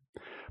us.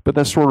 But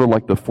that's sort of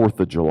like the 4th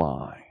of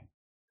July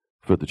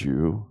for the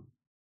Jew,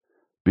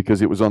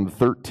 because it was on the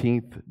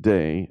 13th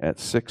day at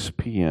 6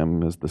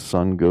 p.m. as the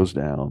sun goes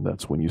down,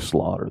 that's when you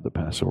slaughter the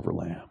Passover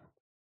lamb.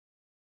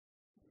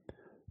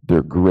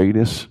 Their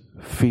greatest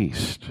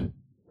feast,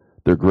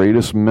 their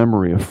greatest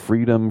memory of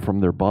freedom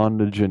from their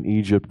bondage in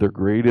Egypt, their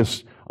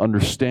greatest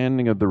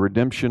understanding of the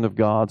redemption of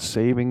God,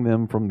 saving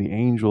them from the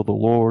angel of the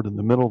Lord in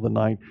the middle of the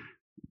night,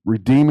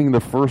 redeeming the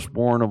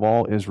firstborn of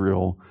all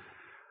Israel.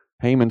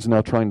 Haman's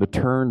now trying to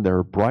turn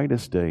their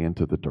brightest day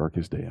into the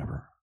darkest day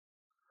ever.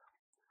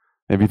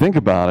 And if you think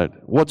about it,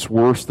 what's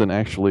worse than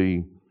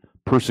actually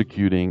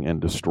persecuting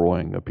and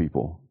destroying a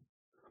people?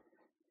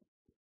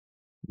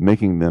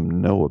 Making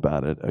them know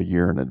about it a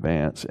year in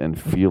advance and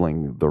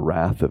feeling the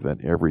wrath of it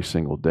every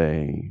single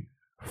day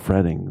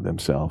fretting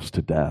themselves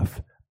to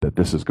death that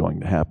this is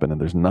going to happen,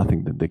 and there's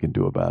nothing that they can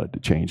do about it to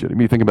change it. I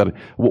mean, think about it.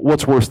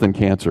 What's worse than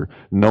cancer?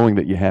 Knowing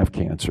that you have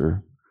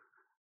cancer,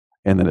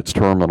 and then it's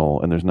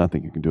terminal, and there's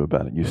nothing you can do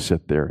about it. You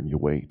sit there and you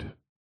wait.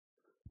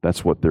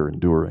 That's what they're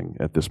enduring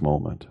at this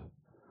moment.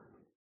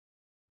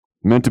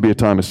 Meant to be a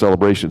time of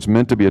celebration. It's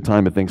meant to be a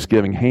time of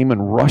thanksgiving.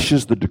 Haman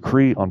rushes the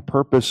decree on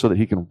purpose so that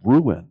he can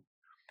ruin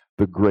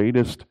the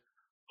greatest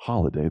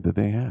holiday that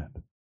they had.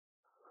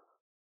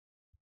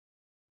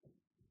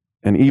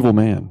 An evil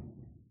man.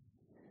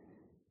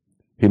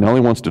 He not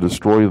only wants to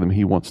destroy them,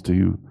 he wants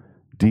to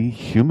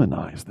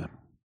dehumanize them,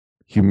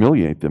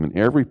 humiliate them in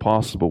every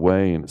possible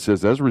way. And it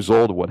says, as a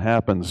result of what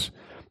happens,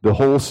 the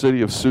whole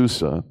city of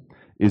Susa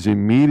is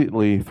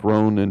immediately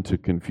thrown into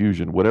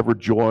confusion. Whatever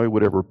joy,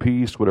 whatever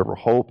peace, whatever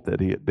hope that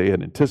they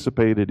had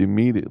anticipated,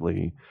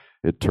 immediately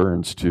it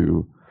turns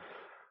to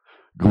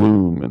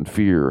gloom and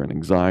fear and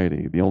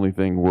anxiety. The only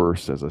thing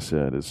worse, as I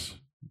said, is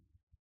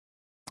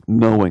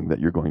knowing that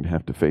you're going to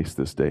have to face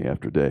this day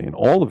after day. And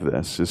all of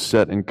this is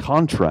set in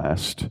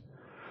contrast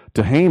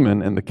to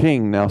Haman and the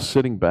king now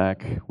sitting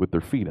back with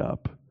their feet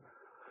up,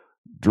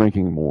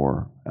 drinking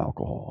more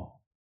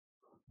alcohol.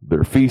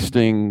 They're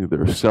feasting,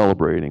 they're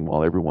celebrating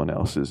while everyone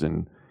else is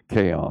in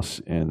chaos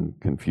and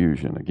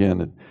confusion. Again,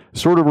 it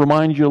sort of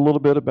reminds you a little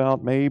bit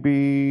about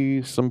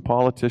maybe some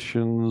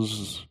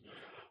politicians,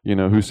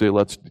 who say,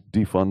 let's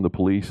defund the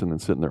police, and then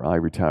sit in their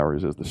ivory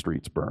towers as the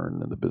streets burn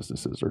and the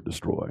businesses are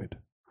destroyed.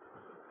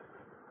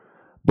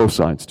 Both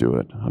sides do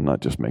it. I'm not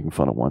just making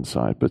fun of one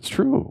side, but it's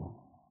true.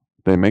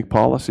 They make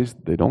policies,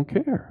 they don't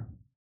care.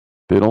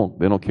 They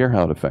don't care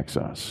how it affects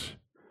us.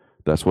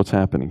 That's what's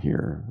happening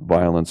here.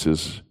 Violence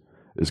is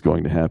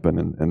going to happen,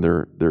 and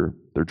they're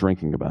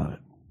drinking about it.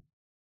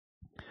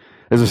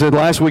 As I said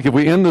last week, if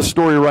we end the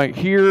story right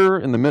here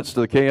in the midst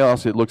of the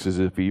chaos, it looks as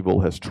if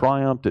evil has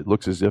triumphed. It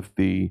looks as if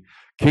the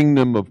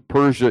kingdom of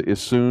Persia is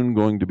soon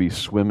going to be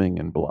swimming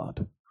in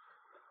blood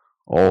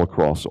all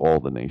across all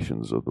the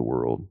nations of the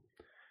world.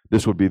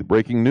 This would be the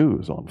breaking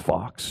news on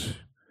Fox,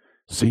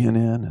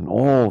 CNN, and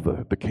all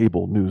the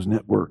cable news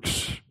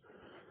networks.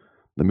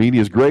 The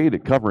media is great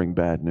at covering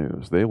bad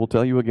news. They will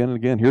tell you again and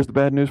again, here's the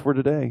bad news for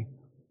today.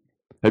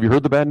 Have you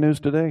heard the bad news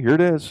today? Here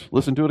it is.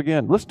 Listen to it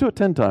again. Listen to it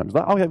 10 times.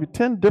 I'll have you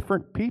 10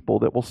 different people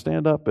that will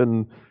stand up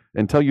and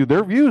tell you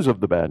their views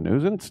of the bad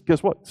news, and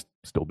guess what? It's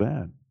still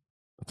bad.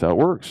 That's how it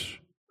works.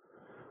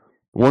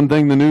 One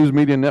thing the news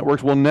media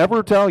networks will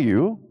never tell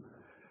you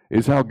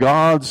is how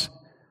God's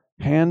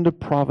hand of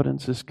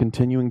providence is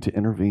continuing to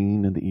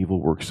intervene in the evil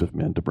works of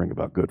men to bring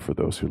about good for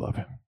those who love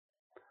Him.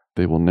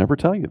 They will never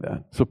tell you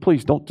that. So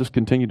please don't just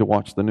continue to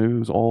watch the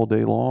news all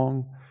day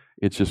long.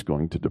 It's just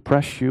going to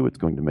depress you. It's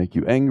going to make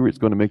you angry. It's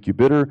going to make you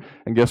bitter.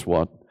 And guess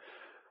what?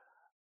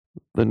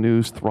 The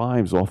news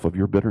thrives off of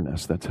your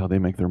bitterness. That's how they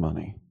make their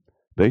money.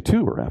 They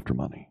too are after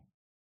money.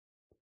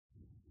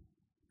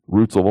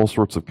 Roots of all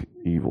sorts of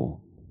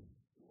evil.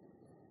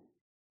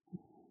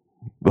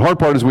 The hard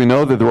part is we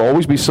know that there will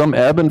always be some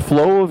ebb and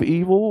flow of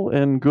evil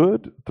and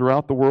good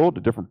throughout the world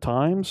at different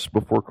times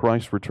before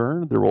Christ's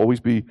return. There will always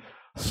be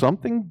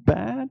something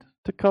bad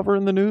to cover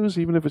in the news,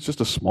 even if it's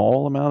just a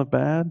small amount of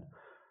bad.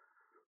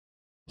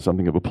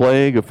 Something of a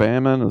plague, a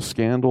famine, a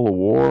scandal, a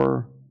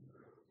war.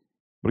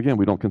 But again,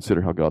 we don't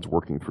consider how God's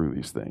working through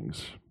these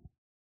things.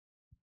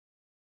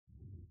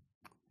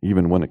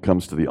 Even when it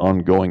comes to the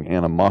ongoing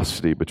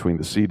animosity between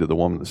the seed of the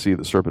woman and the seed of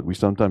the serpent, we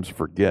sometimes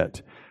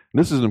forget. And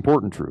this is an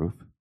important truth.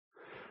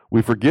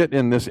 We forget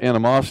in this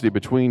animosity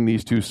between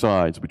these two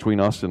sides, between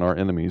us and our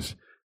enemies,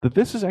 that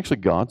this is actually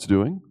God's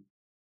doing.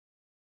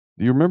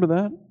 Do you remember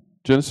that?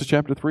 Genesis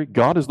chapter 3.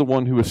 God is the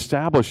one who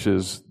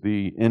establishes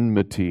the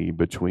enmity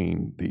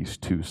between these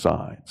two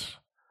sides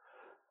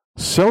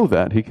so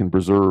that He can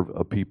preserve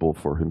a people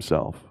for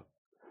Himself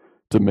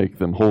to make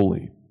them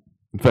holy.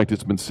 In fact,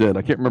 it's been said,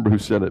 I can't remember who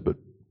said it, but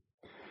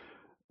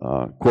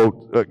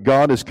quote,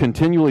 God is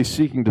continually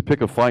seeking to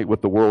pick a fight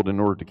with the world in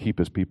order to keep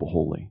His people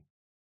holy.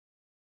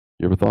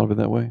 You ever thought of it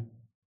that way?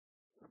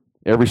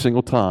 Every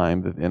single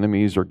time that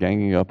enemies are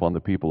ganging up on the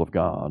people of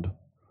God,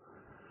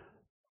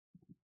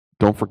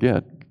 don't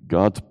forget,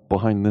 God's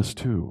behind this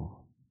too.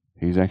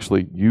 He's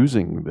actually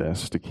using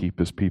this to keep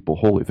His people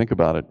holy. Think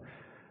about it.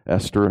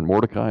 Esther and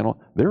Mordecai and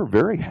all, they're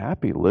very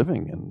happy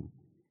living in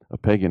a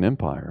pagan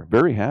empire,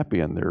 very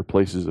happy in their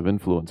places of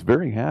influence,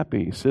 very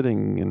happy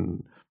sitting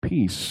in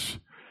peace.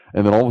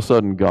 And then all of a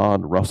sudden,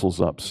 God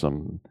rustles up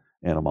some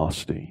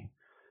animosity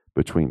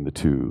between the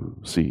two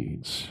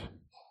seeds.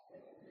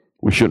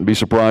 We shouldn't be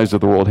surprised if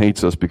the world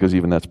hates us, because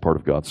even that's part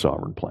of God's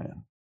sovereign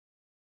plan.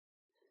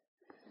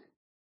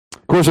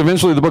 Of course,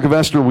 eventually, the book of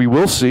Esther, we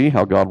will see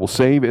how God will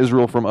save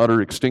Israel from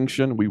utter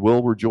extinction. We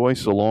will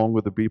rejoice along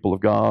with the people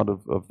of God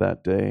of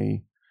that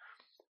day.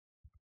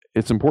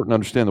 It's important to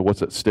understand that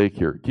what's at stake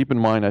here. Keep in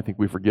mind, I think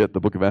we forget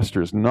the book of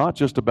Esther is not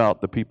just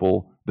about the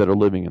people that are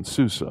living in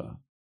Susa.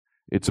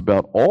 It's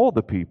about all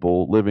the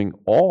people living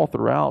all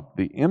throughout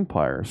the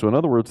empire. So in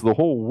other words, the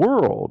whole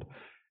world.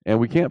 And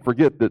we can't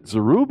forget that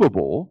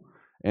Zerubbabel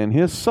and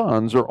his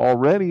sons are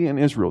already in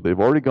Israel. They've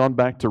already gone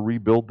back to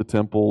rebuild the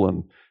temple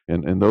and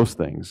and those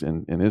things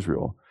in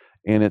Israel.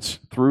 And it's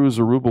through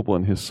Zerubbabel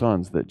and his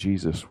sons that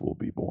Jesus will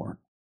be born.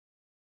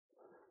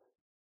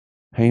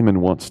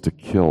 Haman wants to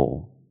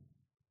kill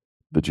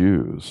the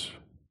Jews.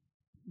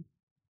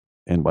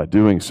 And by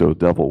doing so, the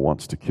devil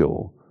wants to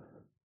kill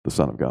the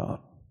Son of God,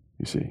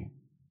 you see.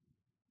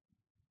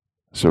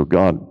 So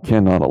God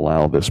cannot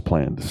allow this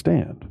plan to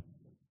stand.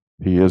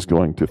 He is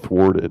going to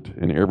thwart it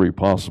in every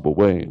possible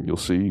way, and you'll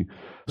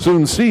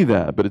soon see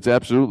that. But it's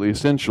absolutely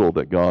essential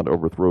that God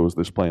overthrows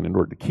this plan in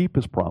order to keep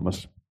his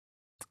promise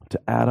to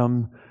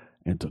Adam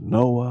and to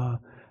Noah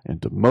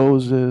and to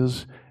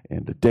Moses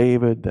and to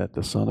David that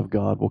the Son of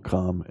God will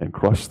come and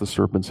crush the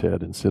serpent's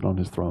head and sit on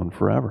his throne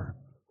forever.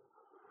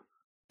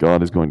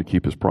 God is going to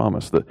keep his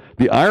promise.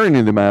 The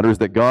irony of the matter is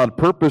that God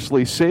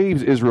purposely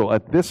saves Israel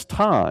at this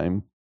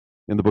time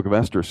in the book of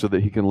Esther so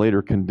that he can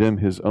later condemn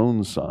his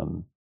own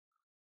son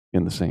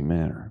in the same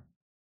manner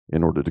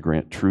in order to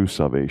grant true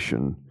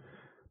salvation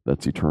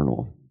that's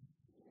eternal.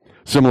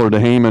 Similar to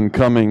Haman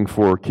coming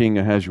for King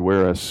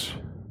Ahasuerus,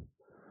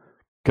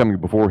 coming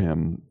before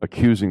him,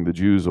 accusing the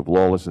Jews of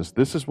lawlessness.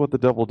 This is what the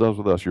devil does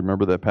with us. You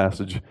remember that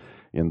passage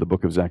in the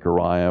book of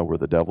Zechariah where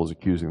the devil is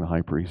accusing the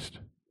high priest?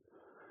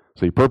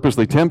 So he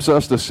purposely tempts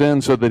us to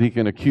sin so that he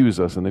can accuse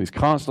us, and then he's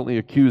constantly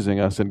accusing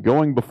us and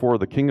going before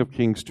the King of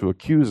Kings to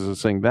accuse us,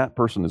 saying that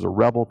person is a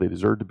rebel, they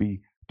deserve to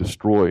be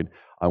destroyed.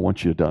 I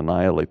want you to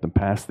annihilate them,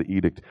 pass the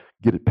edict,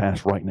 get it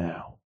passed right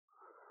now.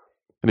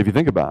 And if you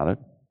think about it,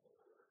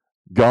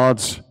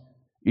 God's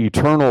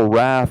eternal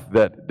wrath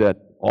that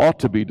ought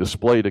to be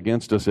displayed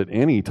against us at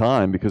any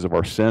time because of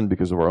our sin,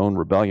 because of our own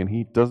rebellion,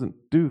 he doesn't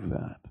do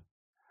that.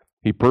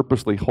 He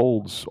purposely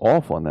holds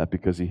off on that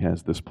because he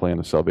has this plan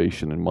of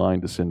salvation in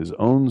mind to send his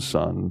own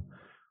son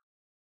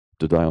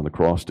to die on the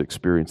cross to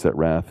experience that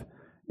wrath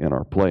in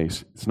our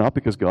place. It's not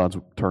because God's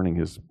turning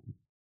his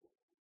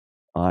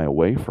eye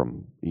away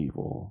from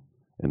evil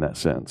in that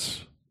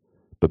sense,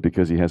 but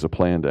because he has a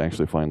plan to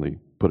actually finally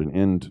put an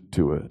end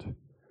to it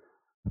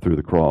through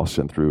the cross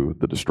and through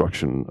the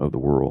destruction of the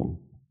world.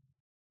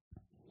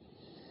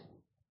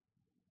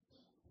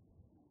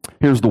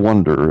 Here's the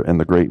wonder and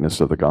the greatness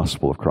of the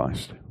gospel of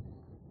Christ.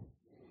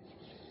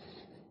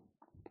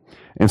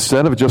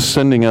 Instead of just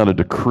sending out a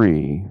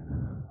decree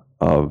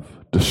of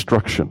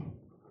destruction,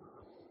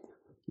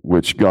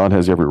 which God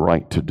has every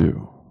right to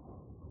do,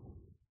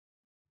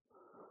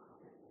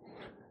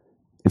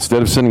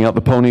 instead of sending out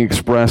the Pony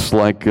Express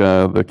like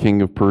the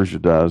king of Persia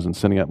does and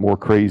sending out more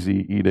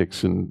crazy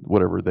edicts and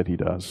whatever that he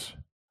does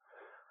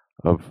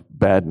of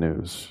bad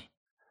news,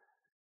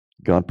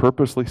 God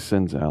purposely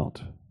sends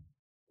out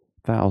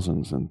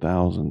thousands and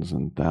thousands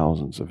and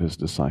thousands of his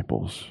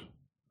disciples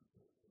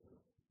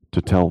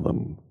to tell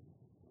them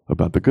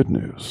about the good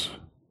news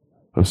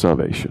of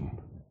salvation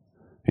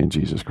in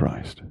Jesus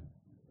Christ.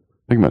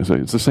 Think about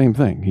it. It's the same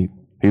thing.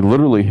 He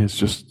literally has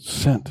just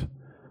sent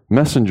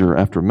messenger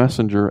after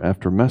messenger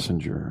after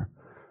messenger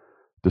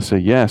to say,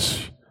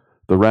 yes,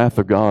 the wrath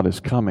of God is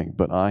coming,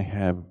 but I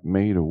have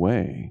made a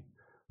way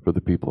for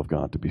the people of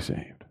God to be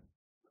saved.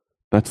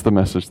 That's the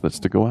message that's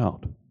to go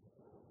out.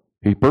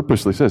 He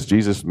purposely says,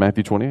 Jesus,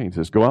 Matthew 28,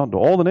 says, go out into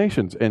all the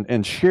nations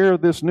and share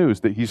this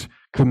news, that he's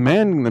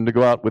commanding them to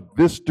go out with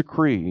this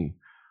decree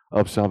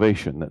of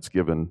salvation that's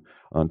given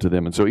unto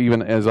them. And so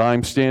even as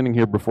I'm standing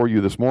here before you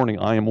this morning,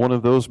 I am one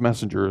of those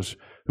messengers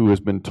who has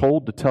been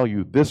told to tell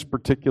you this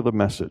particular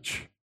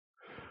message.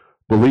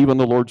 Believe in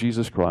the Lord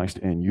Jesus Christ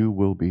and you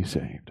will be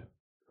saved.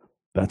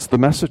 That's the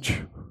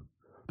message.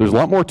 There's a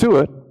lot more to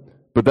it,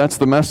 but that's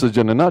the message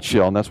in a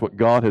nutshell, and that's what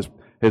God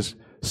has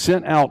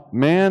sent out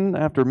man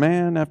after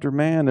man after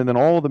man, and then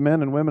all the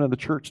men and women of the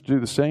church to do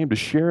the same, to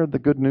share the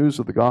good news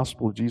of the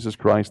gospel of Jesus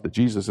Christ, that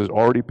Jesus has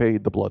already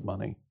paid the blood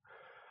money.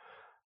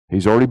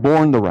 He's already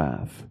borne the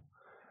wrath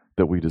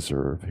that we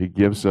deserve. He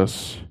gives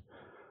us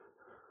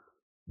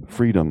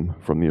freedom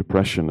from the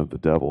oppression of the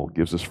devil,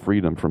 gives us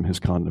freedom from his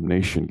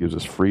condemnation, gives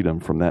us freedom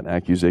from that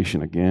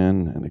accusation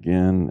again and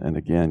again and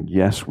again.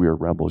 Yes, we are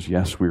rebels.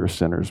 Yes, we are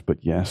sinners. But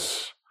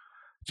yes,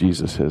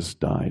 Jesus has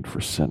died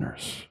for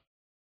sinners.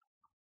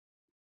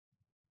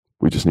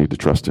 We just need to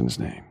trust in his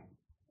name.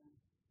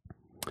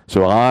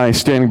 So I,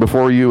 standing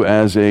before you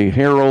as a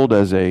herald,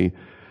 as a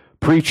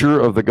preacher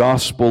of the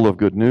gospel of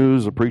good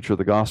news, a preacher of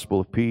the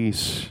gospel of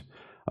peace,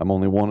 I'm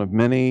only one of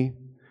many.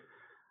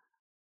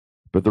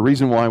 But the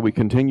reason why we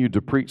continue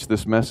to preach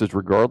this message,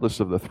 regardless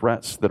of the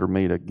threats that are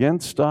made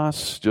against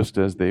us, just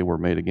as they were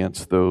made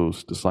against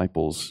those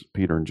disciples,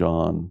 Peter and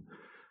John,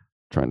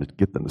 trying to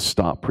get them to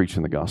stop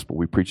preaching the gospel,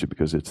 we preach it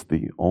because it's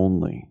the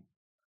only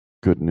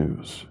good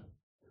news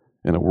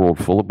in a world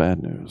full of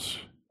bad news.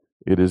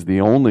 It is the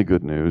only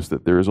good news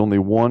that there is only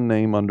one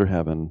name under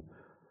heaven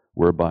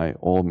whereby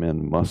all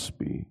men must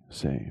be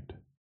saved.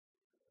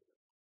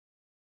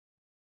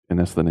 And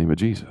that's the name of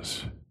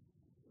Jesus.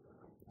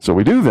 So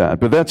we do that,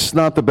 but that's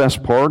not the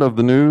best part of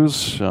the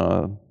news.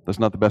 That's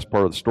not the best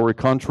part of the story.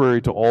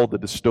 Contrary to all the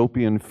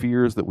dystopian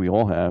fears that we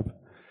all have,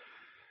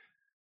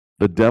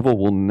 the devil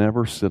will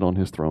never sit on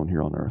his throne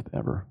here on earth,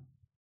 ever.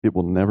 It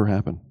will never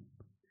happen.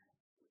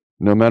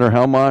 No matter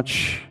how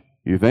much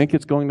You think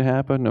it's going to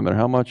happen, no matter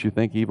how much you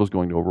think evil is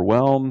going to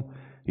overwhelm,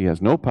 he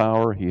has no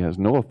power, he has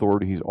no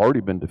authority, he's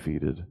already been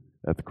defeated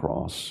at the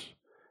cross.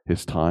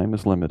 His time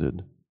is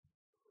limited.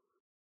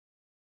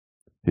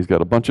 He's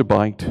got a bunch of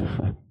bite,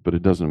 but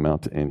it doesn't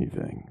amount to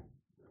anything.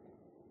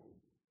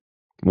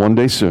 One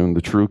day soon,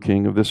 the true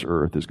king of this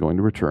earth is going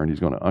to return. He's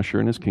going to usher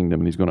in his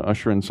kingdom, and he's going to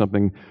usher in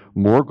something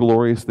more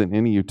glorious than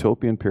any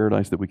utopian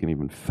paradise that we can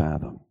even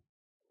fathom.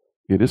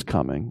 It is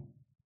coming.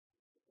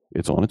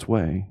 It's on its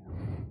way.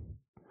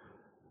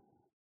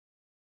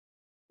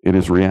 It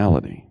is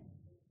reality.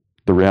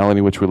 The reality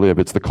in which we live.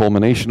 It's the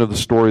culmination of the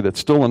story that's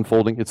still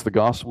unfolding. It's the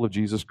gospel of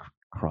Jesus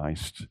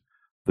Christ,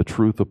 the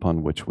truth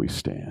upon which we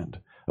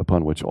stand,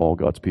 upon which all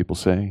God's people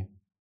say,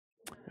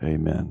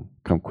 amen.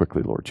 Come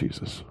quickly, Lord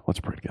Jesus. Let's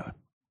pray together.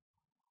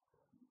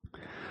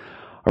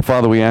 Our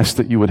Father, we ask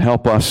that you would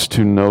help us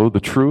to know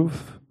the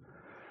truth.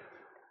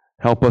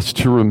 Help us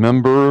to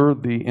remember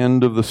the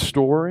end of the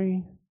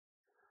story.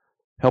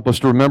 Help us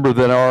to remember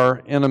that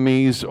our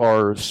enemies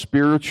are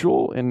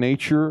spiritual in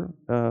nature,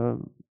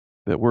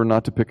 that we're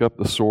not to pick up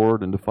the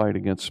sword and to fight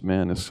against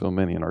men as so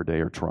many in our day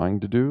are trying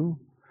to do.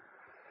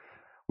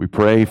 We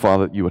pray,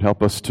 Father, that you would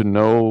help us to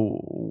know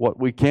what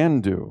we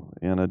can do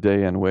in a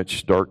day in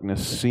which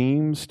darkness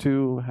seems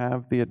to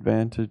have the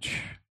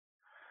advantage.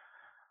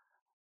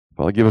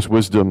 Father, give us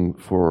wisdom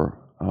for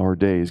our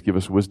days. Give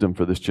us wisdom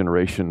for this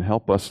generation.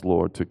 Help us,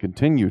 Lord, to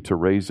continue to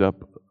raise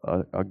up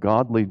a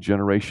godly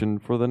generation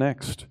for the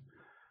next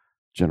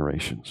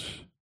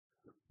generations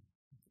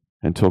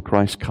until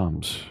Christ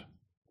comes.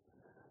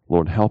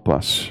 Lord, help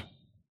us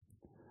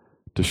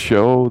to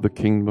show the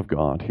kingdom of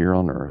God here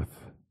on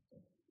earth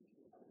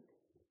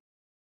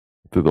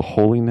through the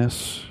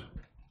holiness,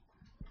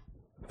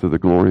 through the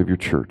glory of your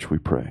church, we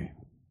pray.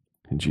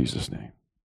 In Jesus' name.